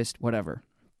 lunch, breakfast, whatever.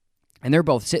 And they're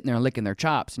both sitting there licking their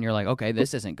chops, and you're like, okay,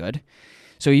 this isn't good.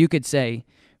 So you could say,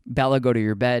 Bella, go to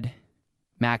your bed.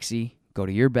 Maxie, go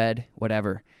to your bed,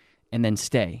 whatever. And then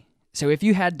stay. So if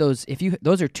you had those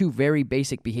are two very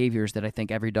basic behaviors that I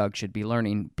think every dog should be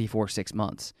learning before 6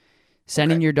 months.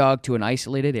 Sending your dog to an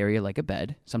isolated area like a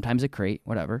bed, sometimes a crate,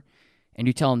 whatever, and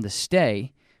you tell them to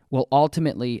stay, will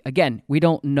ultimately, again, we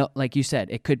don't know, like you said,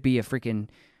 it could be a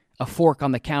fork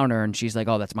on the counter and she's like,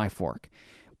 oh, that's my fork.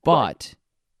 But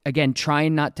again,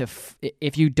 trying not to,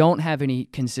 if you don't have any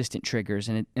consistent triggers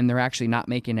and they're actually not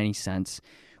making any sense,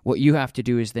 what you have to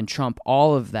do is then trump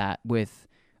all of that with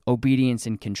obedience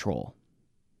and control.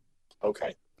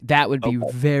 Okay. That would be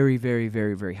very, very,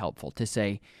 very, very helpful to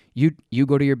say, you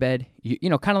go to your bed,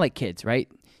 kind of like kids, right?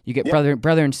 You get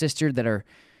brother and sister that are,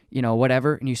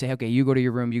 whatever, and you say, okay, you go to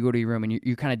your room, and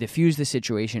you kind of diffuse the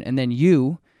situation, and then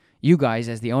you guys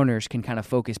as the owners can kind of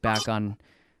focus back on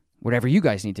whatever you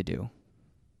guys need to do,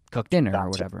 cook dinner or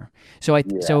whatever. So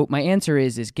so my answer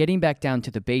is getting back down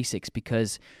to the basics,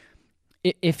 because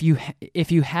if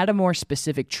you had a more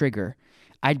specific trigger,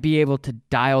 I'd be able to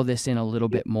dial this in a little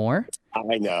bit more.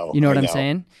 I know. You know what I'm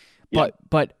saying? Yeah.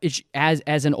 But it's,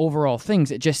 as an overall things,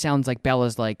 it just sounds like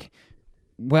Bella's like,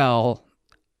 well,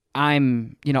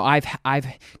 I've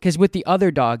because with the other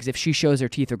dogs, if she shows her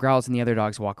teeth or growls and the other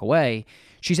dogs walk away,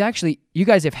 you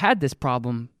guys have had this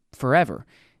problem forever.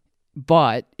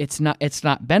 But it's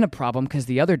not been a problem because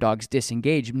the other dogs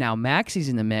disengage. Now Maxie's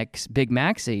in the mix, Big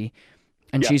Maxie,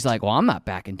 and she's like, well, I'm not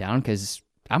backing down because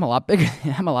I'm a lot bigger.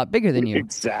 I'm a lot bigger than you.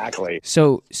 Exactly.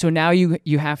 So now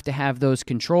you have to have those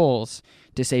controls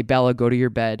to say, Bella, go to your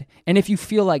bed. And if you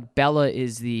feel like Bella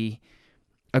is the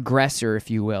aggressor, if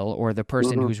you will, or the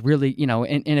person who's really,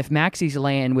 and if Maxie's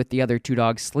laying with the other two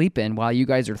dogs sleeping while you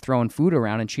guys are throwing food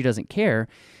around and she doesn't care,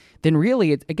 then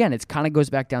really, it kind of goes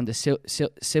back down to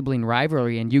sibling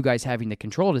rivalry and you guys having the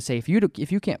control to say, if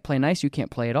you can't play nice, you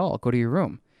can't play at all. Go to your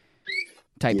room.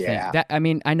 Type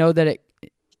thing. I know that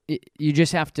you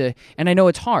just have to, and I know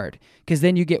it's hard because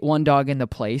then you get one dog in the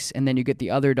place and then you get the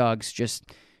other dogs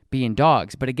just being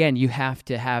dogs. But again, you have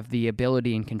to have the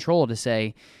ability and control to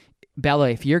say, Bella,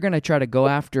 if you're going to try to go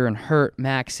after and hurt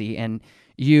Maxie, and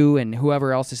you and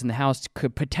whoever else is in the house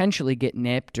could potentially get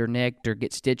nipped or nicked or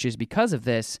get stitches because of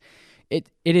this, it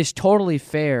is totally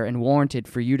fair and warranted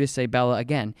for you to say, Bella,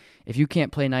 again, if you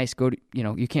can't play nice,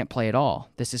 you can't play at all.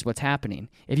 This is what's happening.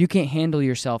 If you can't handle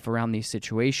yourself around these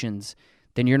situations,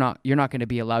 then you're not going to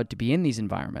be allowed to be in these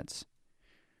environments.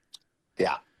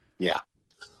 Yeah. Yeah.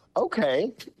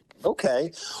 Okay.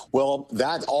 Okay. Well,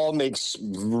 that all makes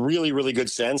really, really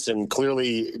good sense. And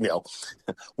clearly,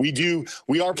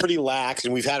 we are pretty lax,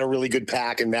 and we've had a really good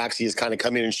pack, and Maxie has kind of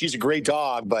come in, and she's a great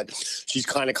dog, but she's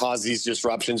kind of caused these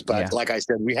disruptions. But like I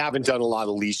said, we haven't done a lot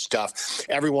of leash stuff.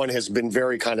 Everyone has been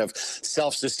very kind of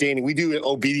self-sustaining. We do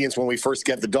obedience when we first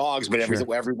get the dogs, but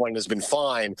everyone has been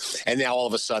fine. And now all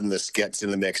of a sudden this gets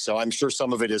in the mix. So I'm sure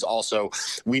some of it is also,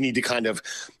 we need to kind of,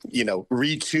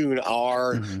 retune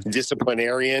our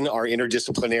disciplinarian, our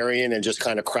interdisciplinarian, and just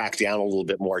kind of crack down a little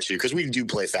bit more too, because we do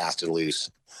play fast and loose.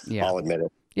 Yeah, I'll admit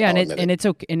it. Yeah, and it's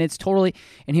okay, and it's totally.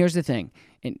 And here's the thing,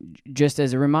 and just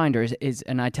as a reminder, is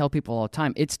and I tell people all the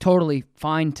time, it's totally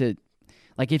fine to,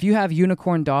 like, if you have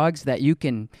unicorn dogs that you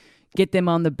can get them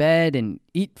on the bed and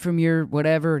eat from your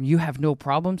whatever, and you have no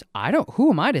problems.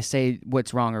 Who am I to say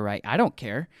what's wrong or right? I don't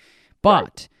care.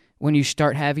 But when you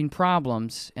start having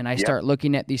problems, and I start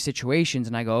looking at these situations,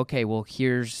 and I go, okay, well,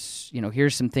 here's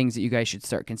some things that you guys should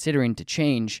start considering to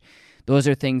change. Those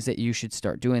are things that you should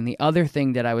start doing. The other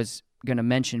thing that I was going to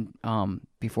mention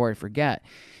before I forget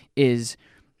is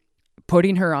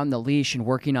putting her on the leash and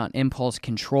working on impulse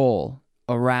control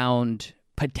around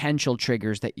potential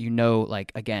triggers that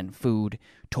like, again, food,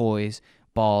 toys,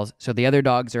 balls. So the other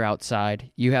dogs are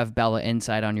outside. You have Bella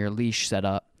inside on your leash set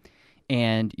up.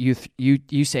 And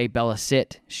you say, Bella,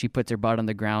 sit. She puts her butt on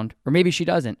the ground. Or maybe she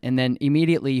doesn't. And then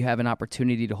immediately you have an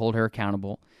opportunity to hold her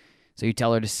accountable. So you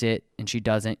tell her to sit, and she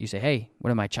doesn't. You say, hey,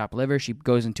 what am I, chopped liver? She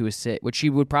goes into a sit, which she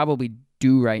would probably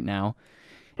do right now.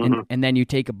 And then you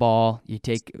take a ball, you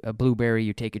take a blueberry,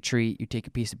 you take a treat, you take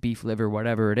a piece of beef liver,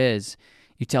 whatever it is.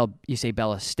 You say,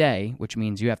 Bella, stay, which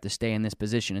means you have to stay in this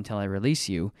position until I release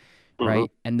you,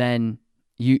 right? And then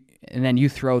you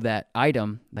throw that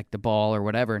item, like the ball or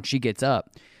whatever, and she gets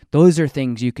up. Those are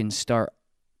things you can start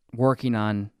working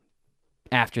on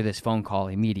after this phone call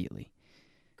immediately.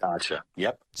 Gotcha.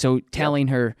 Yep. So telling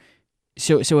her,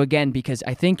 so again, because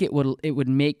I think it would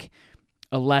make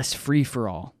a less free for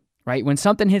all, right? When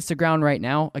something hits the ground right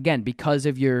now, again, because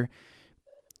of your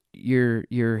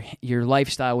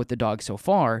lifestyle with the dog so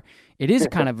far, it is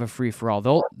kind of a free for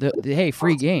all. Hey,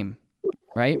 free game,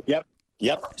 right? Yep.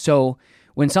 So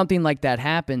when something like that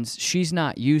happens, she's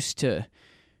not used to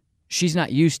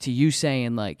you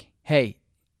saying, like, hey,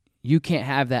 you can't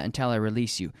have that until I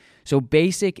release you. So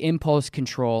basic impulse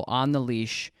control on the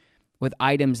leash with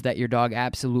items that your dog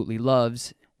absolutely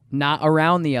loves, not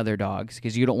around the other dogs,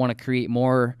 because you don't want to create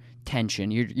more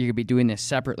tension. You're going to be doing this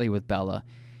separately with Bella.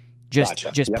 Just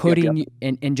putting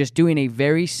and just doing a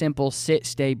very simple sit,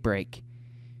 stay, break.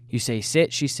 You say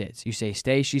sit, she sits. You say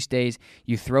stay, she stays.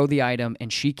 You throw the item,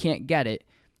 and she can't get it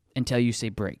until you say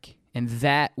break. And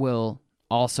that will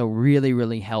also really,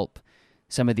 really help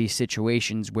some of these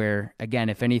situations where, again,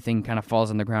 if anything kind of falls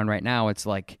on the ground right now, it's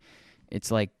like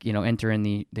entering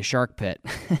the shark pit.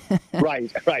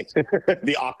 right.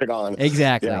 The octagon.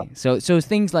 Exactly. Yeah. So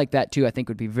things like that too, I think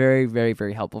would be very, very,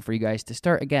 very helpful for you guys to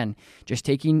start, again, just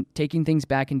taking things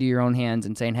back into your own hands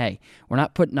and saying, hey, we're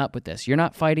not putting up with this. You're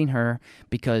not fighting her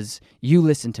because you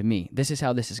listen to me. This is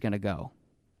how this is going to go.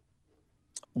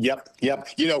 Yep.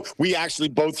 We actually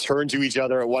both turned to each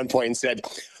other at one point and said,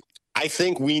 I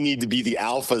think we need to be the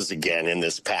alphas again in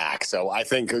this pack. So I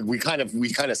think we kind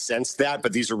of sensed that,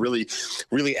 but these are really,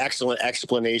 really excellent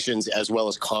explanations as well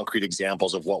as concrete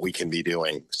examples of what we can be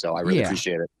doing. So I really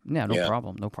appreciate it. Yeah, no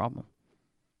problem.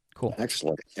 Cool.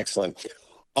 Excellent.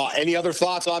 Any other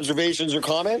thoughts, observations, or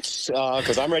comments?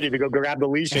 Because I'm ready to go grab the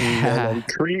leash and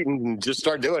treat and just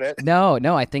start doing it. No,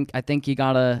 I think you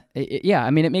gotta.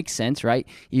 I mean, it makes sense, right?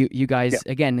 You guys,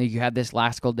 again, you have this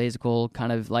lackadaisical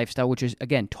kind of lifestyle, which is,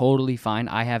 again, totally fine.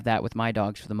 I have that with my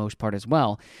dogs for the most part as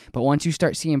well. But once you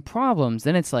start seeing problems,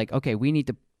 then it's like, okay, we need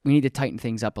to tighten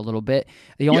things up a little bit.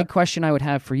 The only question I would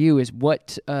have for you is,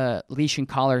 what leash and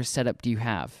collar setup do you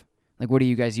have? Like, what do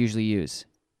you guys usually use?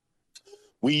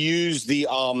 We use the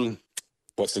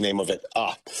what's the name of it?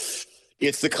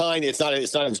 It's the kind. It's not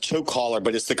a choke collar,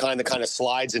 but it's the kind that kind of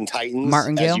slides and tightens.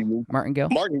 Martingale.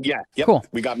 Yeah. Yep. Cool.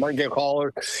 We got martingale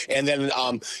collar, and then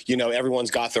everyone's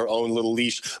got their own little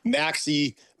leash.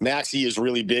 Maxie is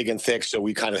really big and thick, so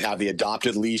we kind of have the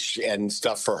adopted leash and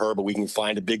stuff for her, but we can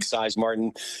find a big size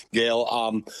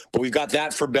martingale. But we've got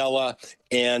that for Bella,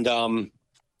 and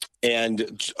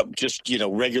just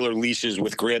regular leashes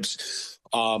with grips.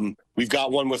 We've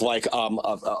got one with like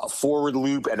a forward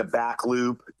loop and a back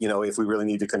loop, if we really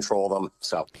need to control them.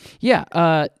 So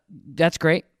that's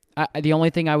great. The only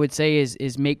thing I would say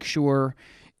is make sure,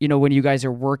 when you guys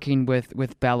are working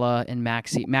with Bella and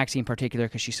Maxie in particular,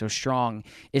 because she's so strong,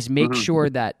 is make sure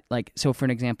that, like, so for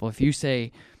an example, if you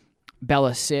say,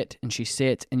 Bella sit, and she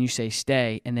sits, and you say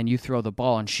stay, and then you throw the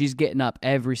ball, and she's getting up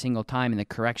every single time, and the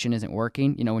correction isn't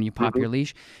working, when you pop your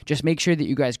leash, just make sure that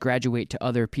you guys graduate to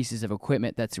other pieces of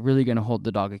equipment that's really going to hold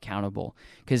the dog accountable.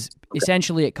 Because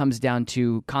essentially it comes down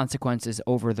to consequences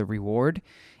over the reward.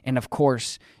 And of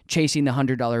course, chasing the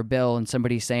 $100 bill and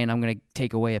somebody saying, I'm going to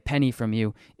take away a penny from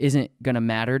you isn't going to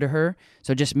matter to her.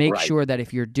 So just make sure that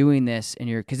if you're doing this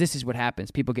because this is what happens.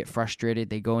 People get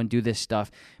frustrated. They go and do this stuff,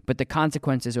 but the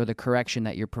consequences or the correction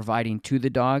that you're providing to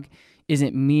the dog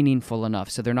isn't meaningful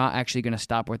enough. So they're not actually going to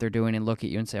stop what they're doing and look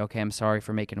at you and say, okay, I'm sorry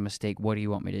for making a mistake. What do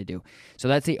you want me to do? So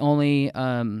that's the only,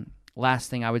 last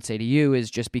thing I would say to you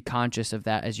is just be conscious of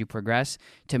that as you progress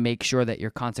to make sure that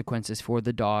your consequences for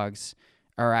the dogs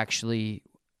are actually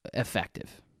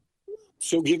effective.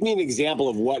 So give me an example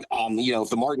of what, if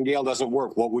the martingale doesn't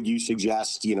work, what would you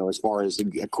suggest, as far as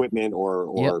equipment or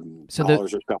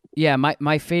collars or stuff? Yeah,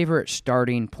 my favorite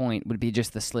starting point would be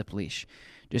just the slip leash.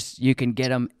 Just you can get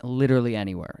them literally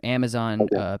anywhere. Amazon,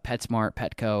 PetSmart,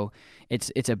 Petco.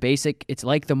 It's a basic. It's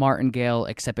like the martingale,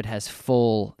 except it has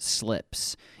full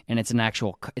slips, and it's an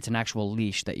actual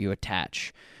leash that you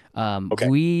attach.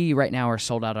 We right now are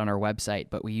sold out on our website,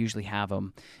 but we usually have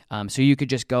them. So you could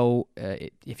just go,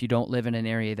 if you don't live in an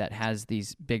area that has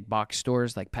these big box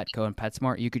stores like Petco and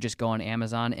PetSmart, you could just go on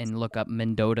Amazon and look up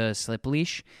Mendota slip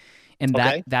leash. And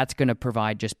that's going to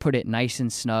provide, just put it nice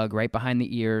and snug right behind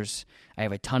the ears. I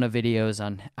have a ton of videos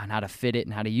on how to fit it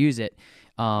and how to use it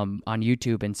on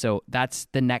YouTube. And so that's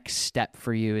the next step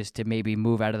for you, is to maybe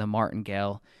move out of the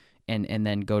martingale and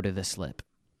then go to the slip.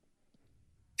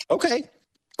 Okay.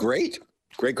 Great.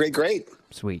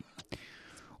 Sweet.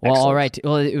 Well, all right.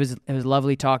 Well, it was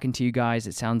lovely talking to you guys.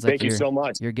 It sounds like Thank you so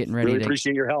much. You're getting ready to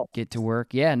appreciate your help. Get to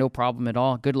work. Yeah, no problem at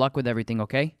all. Good luck with everything,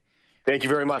 okay? Thank you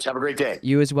very much. Have a great day.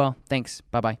 You as well. Thanks.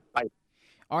 Bye-bye. Bye.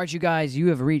 All right, you guys, you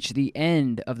have reached the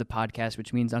end of the podcast,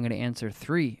 which means I'm going to answer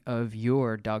 3 of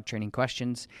your dog training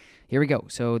questions. Here we go.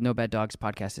 So No Bad Dogs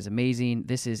podcast is amazing.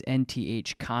 This is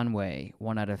NTH Conway.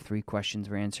 1 out of 3 questions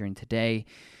we're answering today.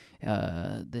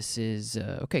 This is,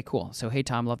 okay, cool. So, hey,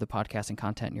 Tom, love the podcast and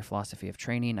content and your philosophy of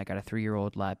training. I got a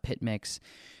 3-year-old lab pit mix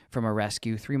from a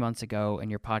rescue 3 months ago, and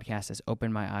your podcast has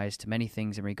opened my eyes to many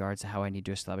things in regards to how I need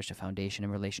to establish a foundation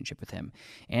and relationship with him.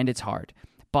 And it's hard,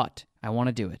 but I want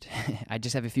to do it. I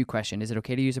just have a few questions. Is it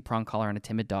okay to use a prong collar on a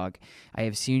timid dog? I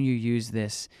have seen you use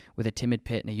this with a timid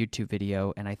pit in a YouTube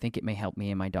video, and I think it may help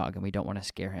me and my dog, and we don't want to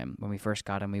scare him. When we first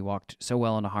got him, we walked so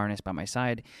well in a harness by my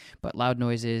side, but loud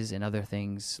noises and other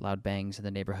things, loud bangs in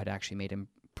the neighborhood actually made him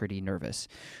pretty nervous.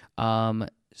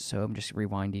 So I'm just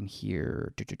rewinding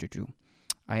here.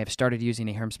 I have started using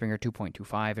a Hermspringer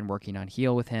 2.25 and working on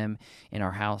heel with him in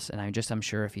our house, and I'm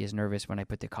sure if he is nervous when I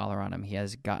put the collar on him. He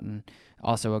has gotten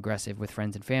also aggressive with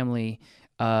friends and family.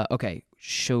 Okay,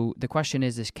 so the question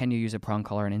is can you use a prong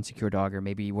collar on an insecure dog, or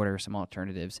maybe what are some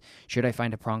alternatives? Should I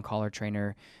find a prong collar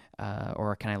trainer,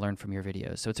 or can I learn from your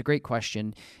videos? So it's a great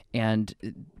question, and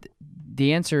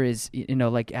the answer is,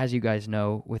 like as you guys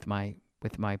know with my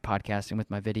podcast and with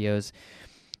my videos,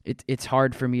 it's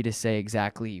hard for me to say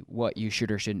exactly what you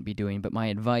should or shouldn't be doing, but my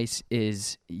advice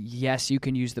is, yes, you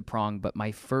can use the prong, but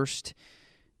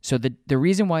the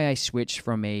reason why I switched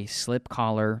from a slip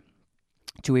collar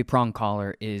to a prong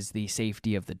collar is the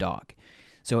safety of the dog.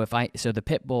 So the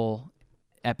pit bull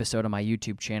episode on my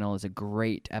YouTube channel is a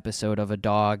great episode of a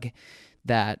dog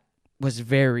that was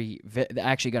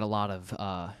actually got a lot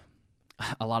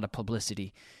of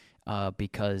publicity.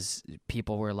 Because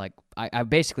people were like, I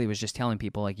basically was just telling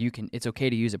people, like, it's okay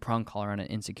to use a prong collar on an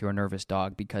insecure, nervous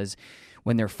dog, because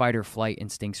when their fight or flight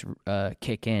instincts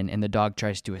kick in and the dog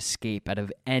tries to escape out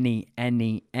of any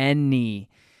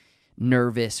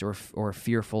nervous or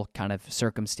fearful kind of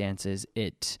circumstances,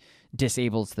 it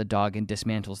disables the dog and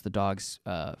dismantles the dog's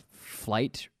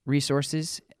flight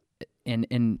resources,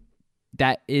 and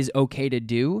that is okay to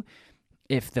do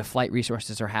if the flight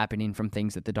resources are happening from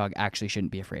things that the dog actually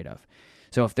shouldn't be afraid of.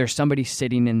 So if there's somebody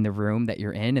sitting in the room that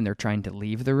you're in and they're trying to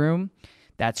leave the room,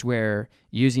 that's where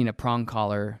using a prong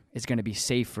collar is going to be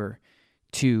safer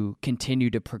to continue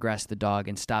to progress the dog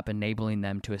and stop enabling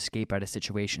them to escape out of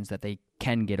situations that they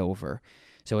can get over.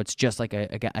 So it's just like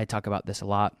I talk about this a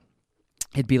lot.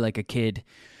 It'd be like a kid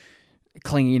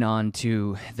clinging on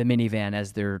to the minivan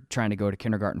as they're trying to go to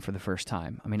kindergarten for the first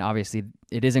time. I mean, obviously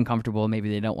it is uncomfortable. Maybe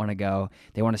they don't want to go.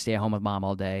 They want to stay at home with mom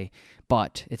all day,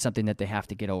 but it's something that they have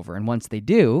to get over. And once they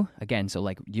do, again, so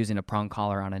like using a prong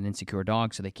collar on an insecure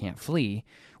dog so they can't flee,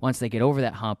 once they get over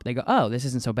that hump, they go, oh, this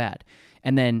isn't so bad.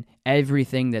 And then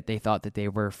everything that they thought that they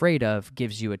were afraid of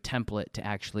gives you a template to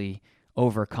actually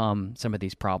overcome some of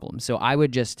these problems. So I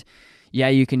would just, yeah,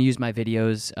 you can use my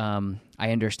videos.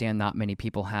 I understand not many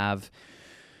people have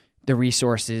the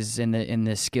resources and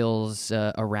the skills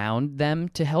around them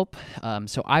to help.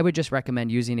 So I would just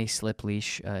recommend using a slip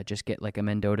leash. Just get like a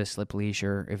Mendota slip leash,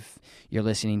 or if you're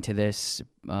listening to this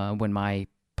when my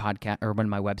podcast or when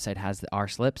my website has our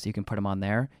slips, you can put them on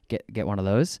there. Get one of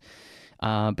those.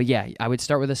 But yeah, I would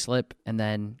start with a slip and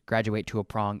then graduate to a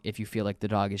prong if you feel like the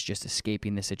dog is just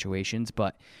escaping the situations.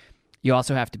 But you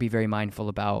also have to be very mindful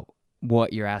about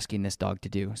what you're asking this dog to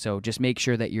do. So just make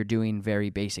sure that you're doing very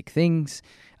basic things,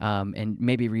 and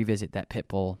maybe revisit that pit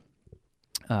bull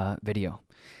video.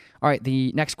 All right,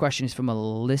 the next question is from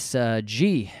Alyssa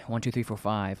G.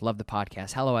 12345. Love the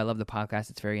podcast. Hello, I love the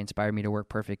podcast. It's very inspired me to work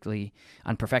perfectly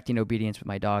on perfecting obedience with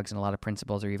my dogs, and a lot of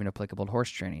principles are even applicable to horse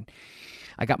training.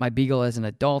 I got my Beagle as an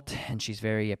adult, and she's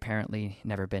very apparently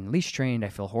never been leash trained. I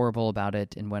feel horrible about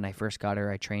it, and when I first got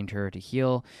her, I trained her to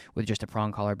heel with just a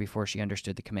prong collar before she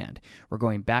understood the command. We're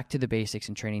going back to the basics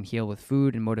and training heel with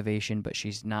food and motivation, but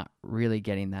she's not really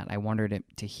getting that. I wanted it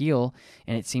to heel,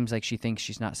 and it seems like she thinks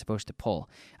she's not supposed to pull.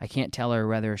 I can't tell her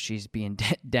whether she's being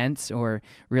dense or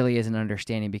really isn't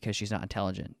understanding because she's not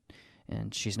intelligent,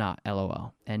 and she's not,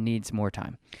 LOL, and needs more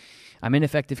time. I'm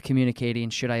ineffective communicating.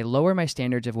 Should I lower my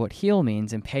standards of what heel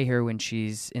means and pay her when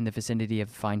she's in the vicinity of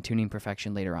fine-tuning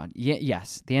perfection later on?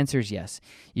 Yes. The answer is yes.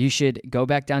 You should go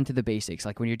back down to the basics.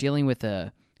 Like when you're dealing with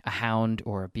a hound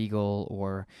or a beagle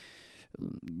or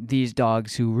these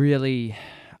dogs who really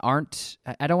aren't,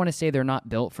 I don't want to say they're not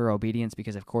built for obedience,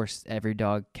 because of course every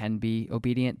dog can be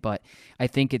obedient, but I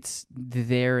think it's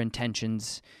their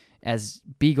intentions as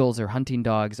beagles or hunting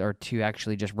dogs are to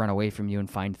actually just run away from you and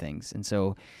find things. And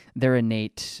so their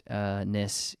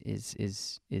innateness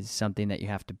is something that you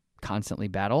have to constantly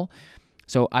battle.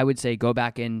 So I would say go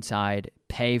back inside,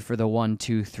 pay for the 1,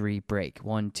 2, 3 break,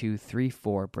 1, 2, 3,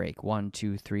 4 break, 1,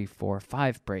 2, 3, 4,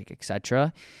 5 break,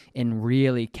 etc., and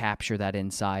really capture that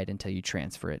inside until you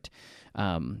transfer it.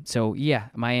 So yeah,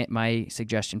 my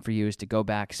suggestion for you is to go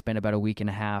back, spend about a week and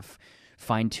a half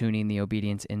fine-tuning the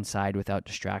obedience inside without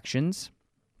distractions,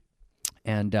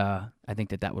 and I think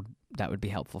that would be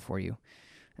helpful for you.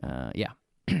 Yeah.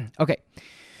 Okay.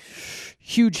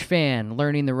 Huge fan,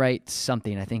 learning the right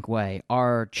something, I think, way.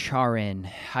 R. Charin.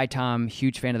 Hi, Tom.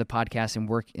 Huge fan of the podcast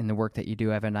and the work that you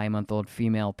do. I have a 9-month-old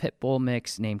female pit bull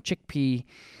mix named Chickpea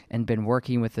and been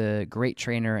working with a great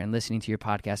trainer and listening to your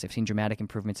podcast. I've seen dramatic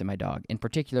improvements in my dog. In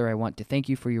particular, I want to thank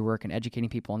you for your work in educating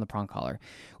people on the prong collar.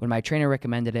 When my trainer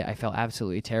recommended it, I felt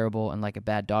absolutely terrible and like a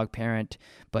bad dog parent,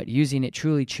 but using it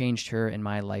truly changed her and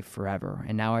my life forever.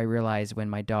 And now I realize when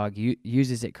my dog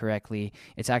uses it correctly,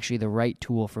 it's actually the right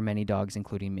tool for many dogs,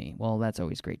 including me. Well, that's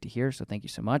always great to hear, so thank you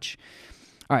so much.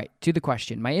 All right, to the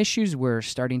question. My issues were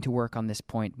starting to work on this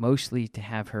point, mostly to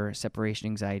have her separation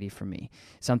anxiety from me,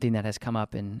 something that has come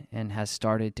up and has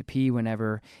started to pee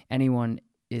whenever anyone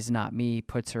is not me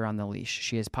puts her on the leash.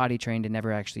 She is potty trained and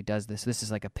never actually does this. This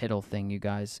is like a piddle thing, you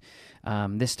guys.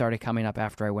 This started coming up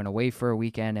after I went away for a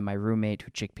weekend, and my roommate,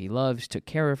 who Chickpea loves, took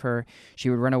care of her. She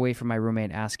would run away from my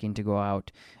roommate asking to go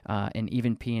out and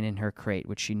even peeing in her crate,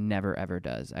 which she never ever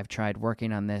does. I've tried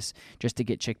working on this just to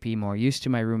get Chickpea more used to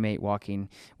my roommate walking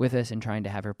with us and trying to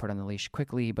have her put on the leash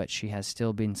quickly, but she has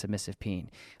still been submissive peeing.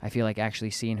 I feel like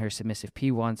actually seeing her submissive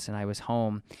pee once, and I was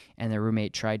home, and the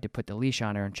roommate tried to put the leash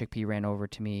on her, and Chickpea ran over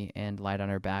to me and lied on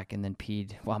her back and then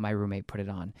peed while my roommate put it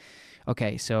on.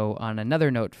 Okay, so on another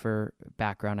note for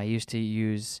background, I used to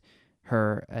use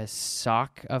her a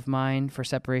sock of mine for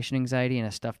separation anxiety and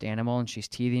a stuffed animal, and she's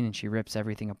teething and she rips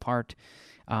everything apart.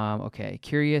 Okay,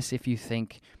 curious if you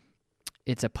think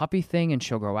it's a puppy thing and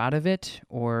she'll grow out of it,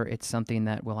 or it's something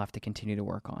that we'll have to continue to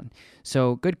work on.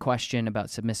 So good question about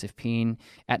submissive peeing.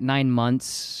 At 9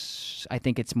 months, I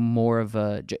think it's more of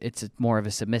a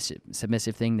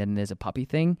submissive thing than it is a puppy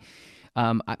thing.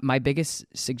 My biggest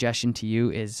suggestion to you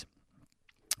is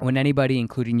when anybody,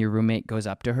 including your roommate, goes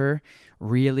up to her,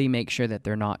 really make sure that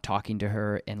they're not talking to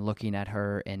her and looking at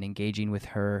her and engaging with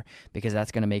her, because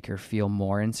that's going to make her feel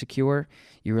more insecure.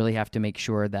 You really have to make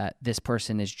sure that this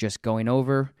person is just going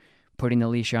over, putting the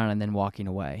leash on, and then walking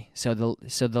away. So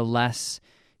the less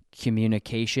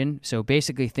communication. So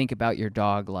basically think about your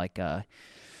dog like a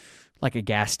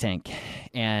gas tank,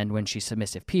 and when she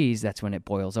submissive pees, that's when it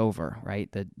boils over, right?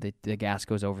 The gas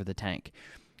goes over the tank.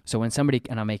 So when somebody,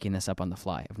 and I'm making this up on the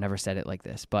fly, I've never said it like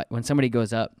this, but when somebody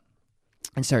goes up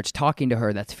and starts talking to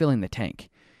her, that's filling the tank.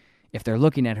 If they're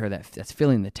looking at her, that's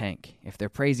filling the tank. If they're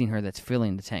praising her, that's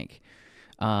filling the tank.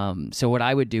 So what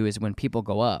I would do is when people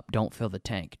go up, don't fill the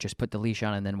tank. Just put the leash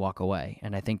on and then walk away.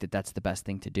 And I think that that's the best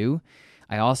thing to do.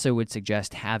 I also would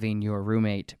suggest having your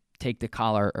roommate take the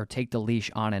collar or take the leash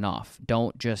on and off.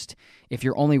 Don't just, if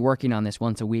you're only working on this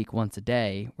once a week, once a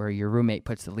day, where your roommate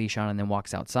puts the leash on and then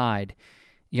walks outside,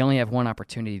 you only have one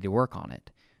opportunity to work on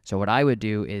it. So what I would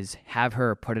do is have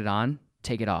her put it on,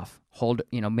 take it off, hold,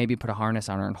 maybe put a harness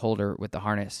on her and hold her with the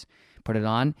harness, put it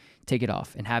on, take it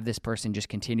off, and have this person just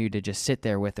continue to just sit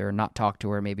there with her, not talk to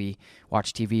her, maybe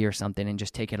watch TV or something, and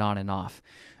just take it on and off.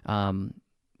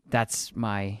 That's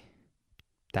my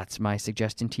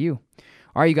suggestion to you.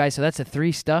 All right, you guys, so that's the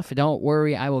 3 stuff. Don't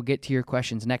worry, I will get to your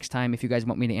questions next time. If you guys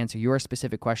want me to answer your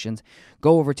specific questions,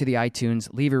 go over to the iTunes,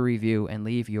 leave a review, and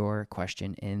leave your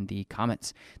question in the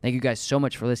comments. Thank you guys so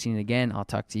much for listening again. I'll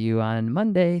talk to you on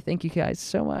Monday. Thank you guys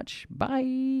so much.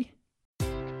 Bye.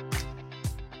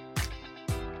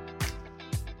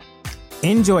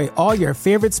 Enjoy all your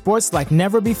favorite sports like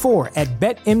never before at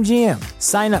BetMGM.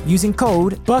 Sign up using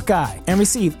code Buckeye and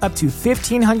receive up to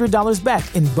 $1,500 back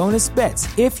in bonus bets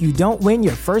if you don't win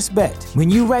your first bet. When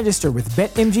you register with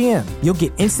BetMGM, you'll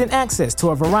get instant access to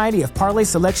a variety of parlay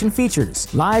selection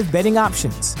features, live betting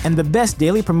options, and the best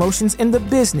daily promotions in the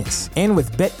business. And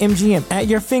with BetMGM at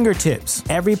your fingertips,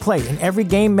 every play and every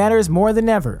game matters more than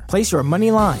ever. Place your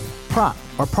money line, prop,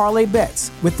 or parlay bets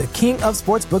with the king of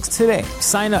sportsbooks today.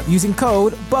 Sign up using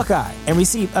code Buckeye and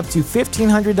receive up to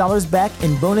 $1,500 back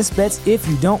in bonus bets if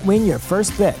you don't win your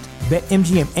first bet.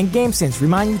 BetMGM and GameSense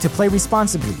remind you to play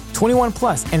responsibly. 21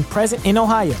 plus and present in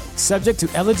Ohio, subject to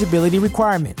eligibility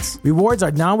requirements. Rewards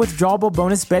are non-withdrawable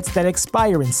bonus bets that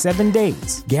expire in 7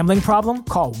 days. Gambling problem?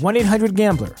 Call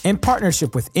 1-800-GAMBLER. In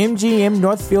partnership with MGM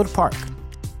Northfield Park.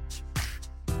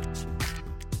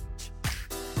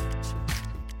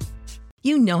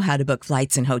 You know how to book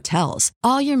flights and hotels.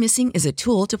 All you're missing is a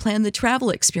tool to plan the travel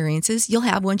experiences you'll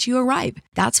have once you arrive.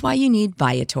 That's why you need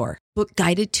Viator. Book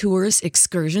guided tours,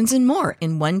 excursions, and more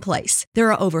in one place. There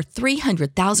are over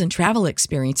 300,000 travel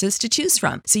experiences to choose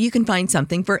from, so you can find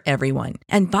something for everyone.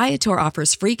 And Viator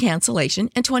offers free cancellation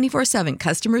and 24/7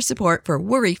 customer support for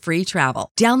worry-free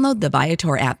travel. Download the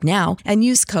Viator app now and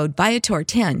use code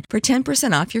Viator10 for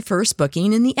 10% off your first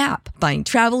booking in the app. Find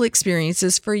travel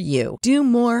experiences for you. Do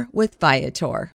more with Viator.